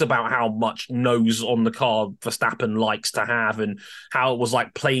talked about how much nose on the car Verstappen likes to have and how it was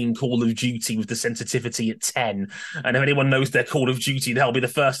like playing Call of Duty with the sensitivity at 10. And if anyone knows their Call of Duty, they'll be the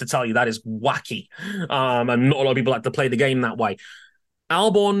first to tell you that is wacky. And not a lot of people like to play the game that way.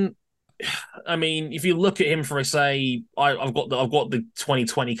 Albon, I mean, if you look at him for I've got the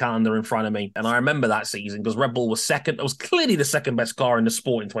 2020 calendar in front of me, and I remember that season because Red Bull was second. It was clearly the second best car in the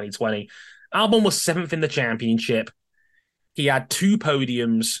sport in 2020. Albon was 7th in the championship. He had 2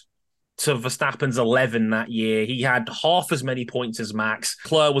 podiums to Verstappen's 11 that year. He had half as many points as Max.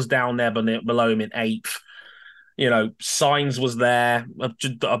 Leclerc was down there below him in 8th. Sainz was there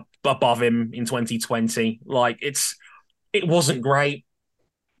above him in 2020. Like, it wasn't great.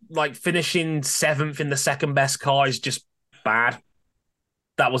 Like, finishing 7th in the second best car is just bad.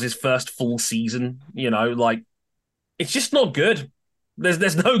 That was his first full season, It's just not good.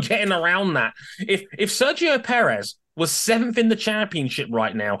 There's no getting around that. If Sergio Perez was seventh in the championship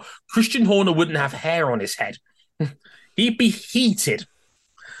right now, Christian Horner wouldn't have hair on his head. He'd be heated.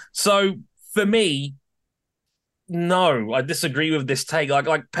 So for me, no, I disagree with this take.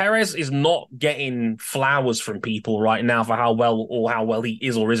 Like Perez is not getting flowers from people right now for how well he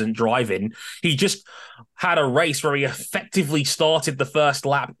is or isn't driving. He just had a race where he effectively started the first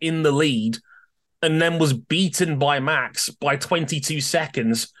lap in the lead and then was beaten by Max by 22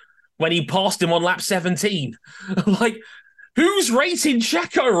 seconds when he passed him on lap 17. Like, who's rating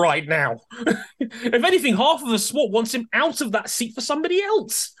Checo right now? If anything, half of the sport wants him out of that seat for somebody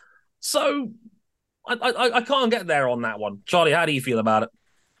else. So I can't get there on that one. Charlie, how do you feel about it?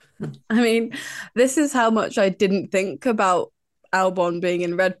 I mean, this is how much I didn't think about Albon being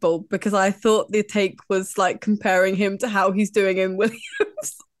in Red Bull, because I thought the take was like comparing him to how he's doing in Williams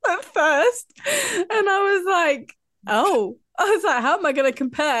at first. And I was like, how am I going to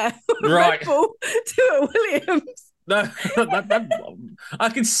compare Red Bull to a Williams? I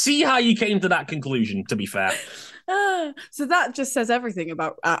can see how you came to that conclusion, to be fair. So that just says everything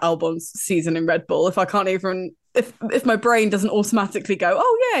about Albon's season in Red Bull. If I can't even, if my brain doesn't automatically go,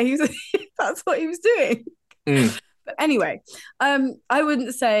 oh yeah, that's what he was doing. But anyway, I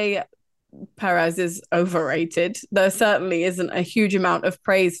wouldn't say Perez is overrated. There certainly isn't a huge amount of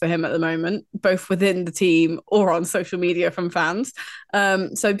praise for him at the moment, both within the team or on social media from fans.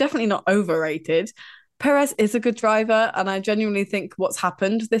 So definitely not overrated. Perez is a good driver, and I genuinely think what's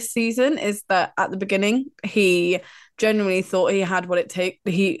happened this season is that at the beginning he genuinely thought he had what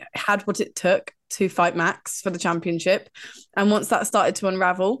it took to fight Max for the championship, and once that started to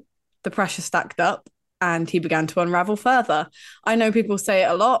unravel, the pressure stacked up and he began to unravel further. I know people say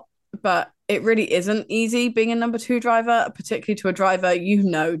it a lot, but it really isn't easy being a number two driver, particularly to a driver you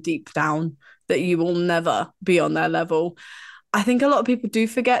know deep down that you will never be on their level. I think a lot of people do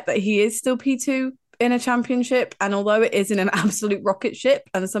forget that he is still P2 in a championship, and although it is in an absolute rocket ship,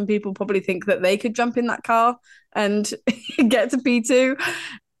 and some people probably think that they could jump in that car and get to P2,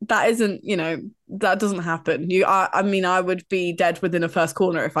 that doesn't happen. I mean, I would be dead within a first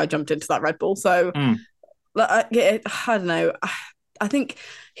corner if I jumped into that Red Bull. So I don't know. I think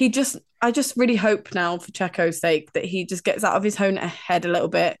I just really hope now for Checo's sake that he just gets out of his own head a little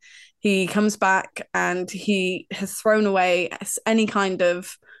bit. He comes back and he has thrown away any kind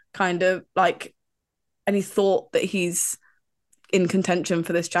of like any thought that he's in contention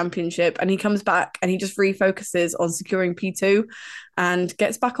for this championship, and he comes back and he just refocuses on securing P2 and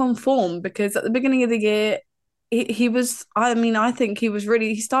gets back on form, because at the beginning of the year he was, I think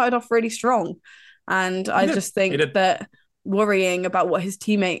he started off really strong, and I just think that worrying about what his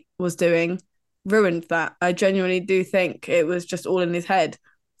teammate was doing ruined that. I genuinely do think it was just all in his head.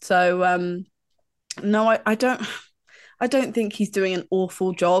 So no, I don't think he's doing an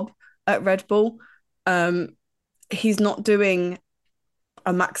awful job at Red Bull. He's not doing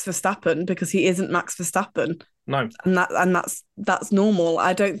a Max Verstappen, because he isn't Max Verstappen. No. And that's normal.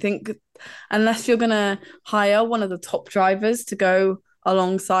 I don't think, unless you're gonna hire one of the top drivers to go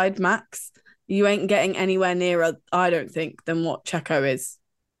alongside Max, you ain't getting anywhere nearer, I don't think, than what Checo is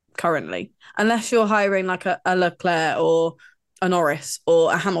currently. Unless you're hiring like a Leclerc or a Norris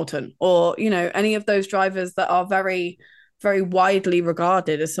or a Hamilton, or any of those drivers that are very, very widely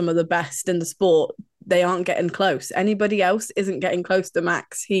regarded as some of the best in the sport. They aren't getting close. Anybody else isn't getting close to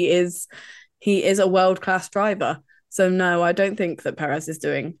Max. He is a world-class driver. So no, I don't think that Perez is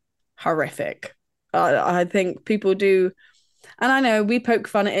doing horrific. I think people do, and I know we poke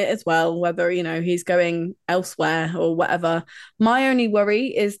fun at it as well, whether he's going elsewhere or whatever. My only worry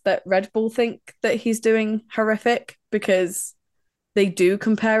is that Red Bull think that he's doing horrific, because they do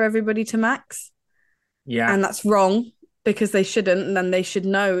compare everybody to Max. Yeah. And that's wrong, because they shouldn't, and then they should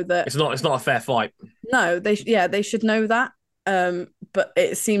know that it's not a fair fight. No, they should know that. But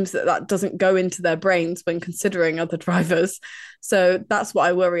it seems that doesn't go into their brains when considering other drivers. So that's what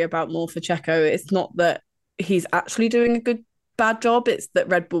I worry about more for Checo. It's not that he's actually doing a bad job. It's that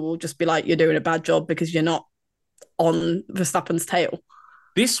Red Bull will just be like, you're doing a bad job because you're not on Verstappen's tail.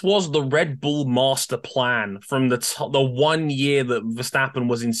 This was the Red Bull master plan from the 1 year that Verstappen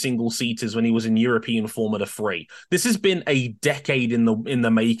was in single seaters when he was in European Formula 3. This has been a decade in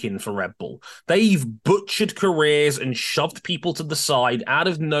the making for Red Bull. They've butchered careers and shoved people to the side out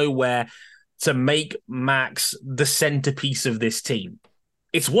of nowhere to make Max the centerpiece of this team.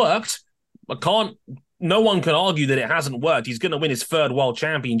 It's worked. No one can argue that it hasn't worked. He's going to win his third world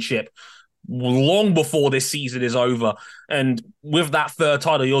championship. long before this season is over. And with that third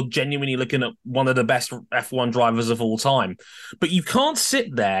title, you're genuinely looking at one of the best F1 drivers of all time. But you can't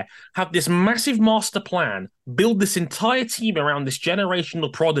sit there, have this massive master plan, build this entire team around this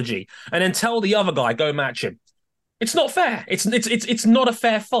generational prodigy, and then tell the other guy, go match him. It's not fair. It's not a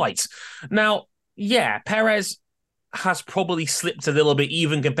fair fight. Now, yeah, Perez has probably slipped a little bit,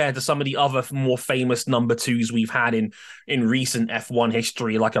 even compared to some of the other more famous number twos we've had in recent F1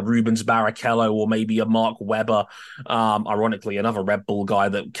 history, like a Rubens Barrichello or maybe a Mark Webber. Ironically, another Red Bull guy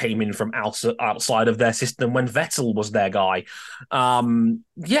that came in from outside of their system when Vettel was their guy.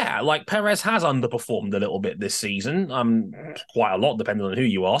 Yeah, like Perez has underperformed a little bit this season, quite a lot, depending on who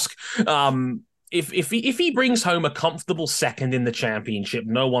you ask. If he brings home a comfortable second in the championship,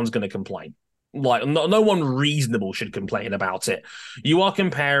 no one's going to complain. Like, no one reasonable should complain about it. You are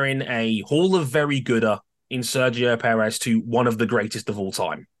comparing a Hall of Very Gooder in Sergio Perez to one of the greatest of all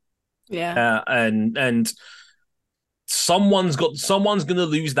time. Yeah. And someone's going to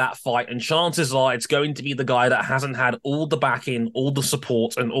lose that fight, and chances are it's going to be the guy that hasn't had all the backing, all the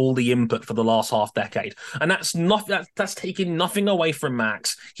support, and all the input for the last half decade. And that's taking nothing away from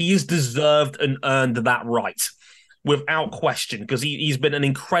Max. He has deserved and earned that right, without question, because he's been an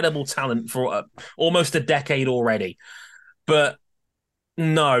incredible talent for almost a decade already. But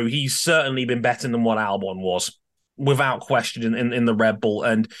no, he's certainly been better than what Albon was, without question, in the Red Bull.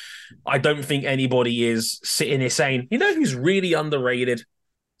 And I don't think anybody is sitting here saying, you know who's really underrated?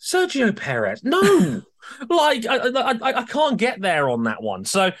 Sergio Perez. No! Like, I can't get there on that one.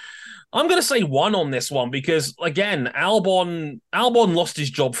 So I'm going to say 1 on this one, because, again, Albon lost his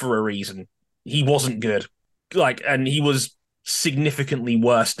job for a reason. He wasn't good. And he was significantly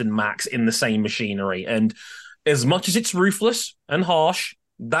worse than Max in the same machinery. And as much as it's ruthless and harsh,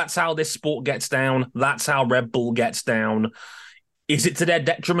 that's how this sport gets down. That's how Red Bull gets down. Is it to their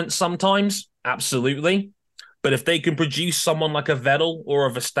detriment sometimes? Absolutely. But if they can produce someone like a Vettel or a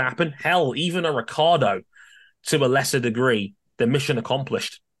Verstappen, hell, even a Ricciardo to a lesser degree, they're mission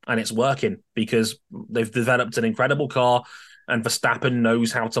accomplished. And it's working because they've developed an incredible car, and Verstappen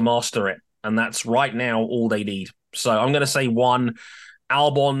knows how to master it. And that's right now all they need. So I'm going to say 1.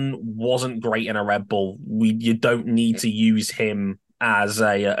 Albon wasn't great in a Red Bull. You don't need to use him as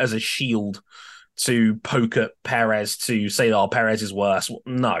a shield to poke at Perez to say, oh, Perez is worse.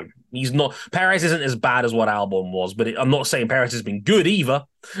 No, he's not. Perez isn't as bad as what Albon was, but I'm not saying Perez has been good either.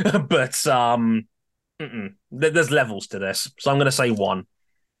 But there's levels to this. So I'm going to say 1.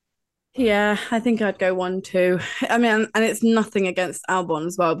 Yeah, I think I'd go 1 too. I mean, and it's nothing against Albon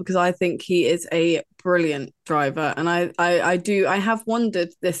as well, because I think he is a brilliant driver. And I have wondered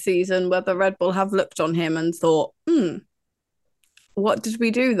this season whether Red Bull have looked on him and thought, what did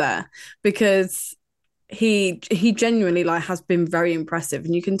we do there? Because he genuinely has been very impressive,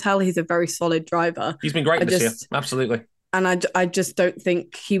 and you can tell he's a very solid driver. He's been great this year, absolutely. And I just don't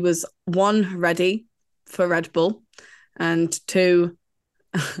think he was, 1, ready for Red Bull, and 2,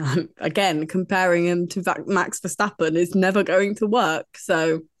 again, comparing him to Max Verstappen is never going to work.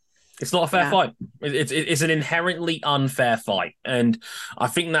 So it's not a fair fight. It's an inherently unfair fight. And I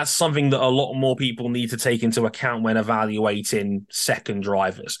think that's something that a lot more people need to take into account when evaluating second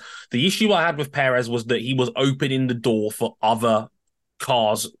drivers. The issue I had with Perez was that he was opening the door for other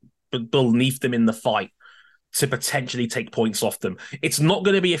cars beneath them in the fight to potentially take points off them. It's not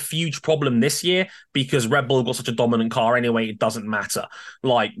going to be a huge problem this year because Red Bull got such a dominant car anyway, it doesn't matter.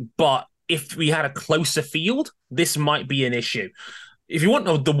 But if we had a closer field, this might be an issue. If you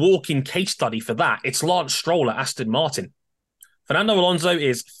want the walk-in case study for that, it's Lance Stroll at Aston Martin. Fernando Alonso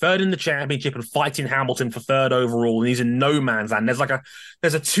is 3rd in the championship and fighting Hamilton for 3rd overall, and he's in no man's land. There's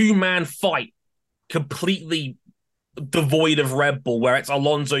a 2-man fight completely devoid of Red Bull, where it's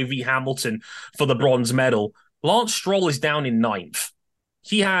Alonso v Hamilton for the bronze medal. Lance Stroll is down in 9th.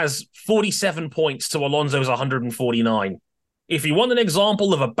 He has 47 points to Alonso's 149. If you want an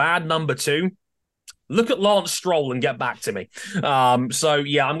example of a bad number 2, look at Lance Stroll and get back to me. So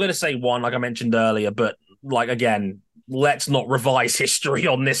yeah, I'm going to say 1, like I mentioned earlier, but again, let's not revise history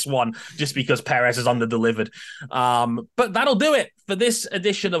on this one just because Perez has underdelivered. But that'll do it for this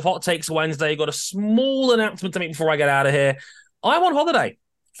edition of Hot Takes Wednesday. Got a small announcement to make before I get out of here. I'm on holiday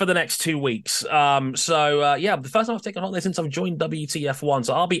for the next 2 weeks. The first time I've taken holiday since I've joined WTF1.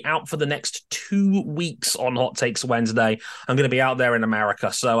 So I'll be out for the next 2 weeks on Hot Takes Wednesday. I'm going to be out there in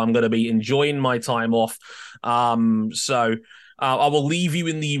America. So I'm going to be enjoying my time off. I will leave you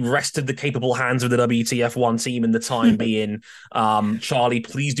in the rest of the capable hands of the WTF1 team in the time being. Charley,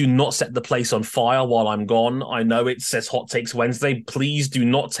 please do not set the place on fire while I'm gone. I know it says Hot Takes Wednesday. Please do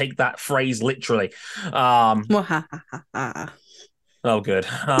not take that phrase literally. Oh, good.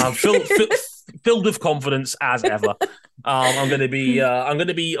 Filled with confidence as ever. I'm going to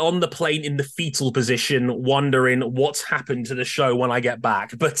be on the plane in the fetal position, wondering what's happened to the show when I get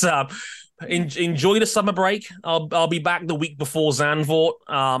back. But enjoy the summer break. I'll be back the week before Zandvoort.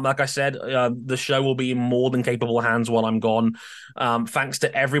 Like I said, the show will be in more than capable hands while I'm gone. Thanks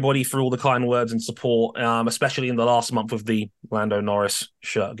to everybody for all the kind words and support, especially in the last month with the Lando Norris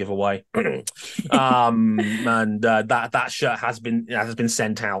shirt giveaway. And that shirt has been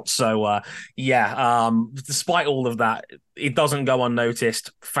sent out. So despite all of that, it doesn't go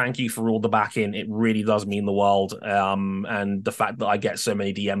unnoticed. Thank you for all the backing. It really does mean the world. And the fact that I get so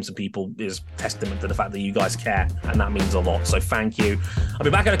many DMs from people is testament to the fact that you guys care, and that means a lot. So thank you. I'll be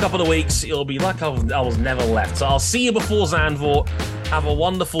back in a couple of weeks. It'll be like I was never left. So I'll see you before Zandvoort. Have a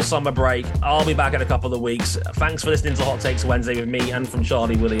wonderful summer break. I'll be back in a couple of weeks. Thanks for listening to Hot Takes Wednesday with me and from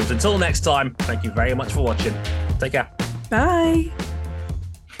Charley Williams. Until next time, thank you very much for watching. Take care. Bye.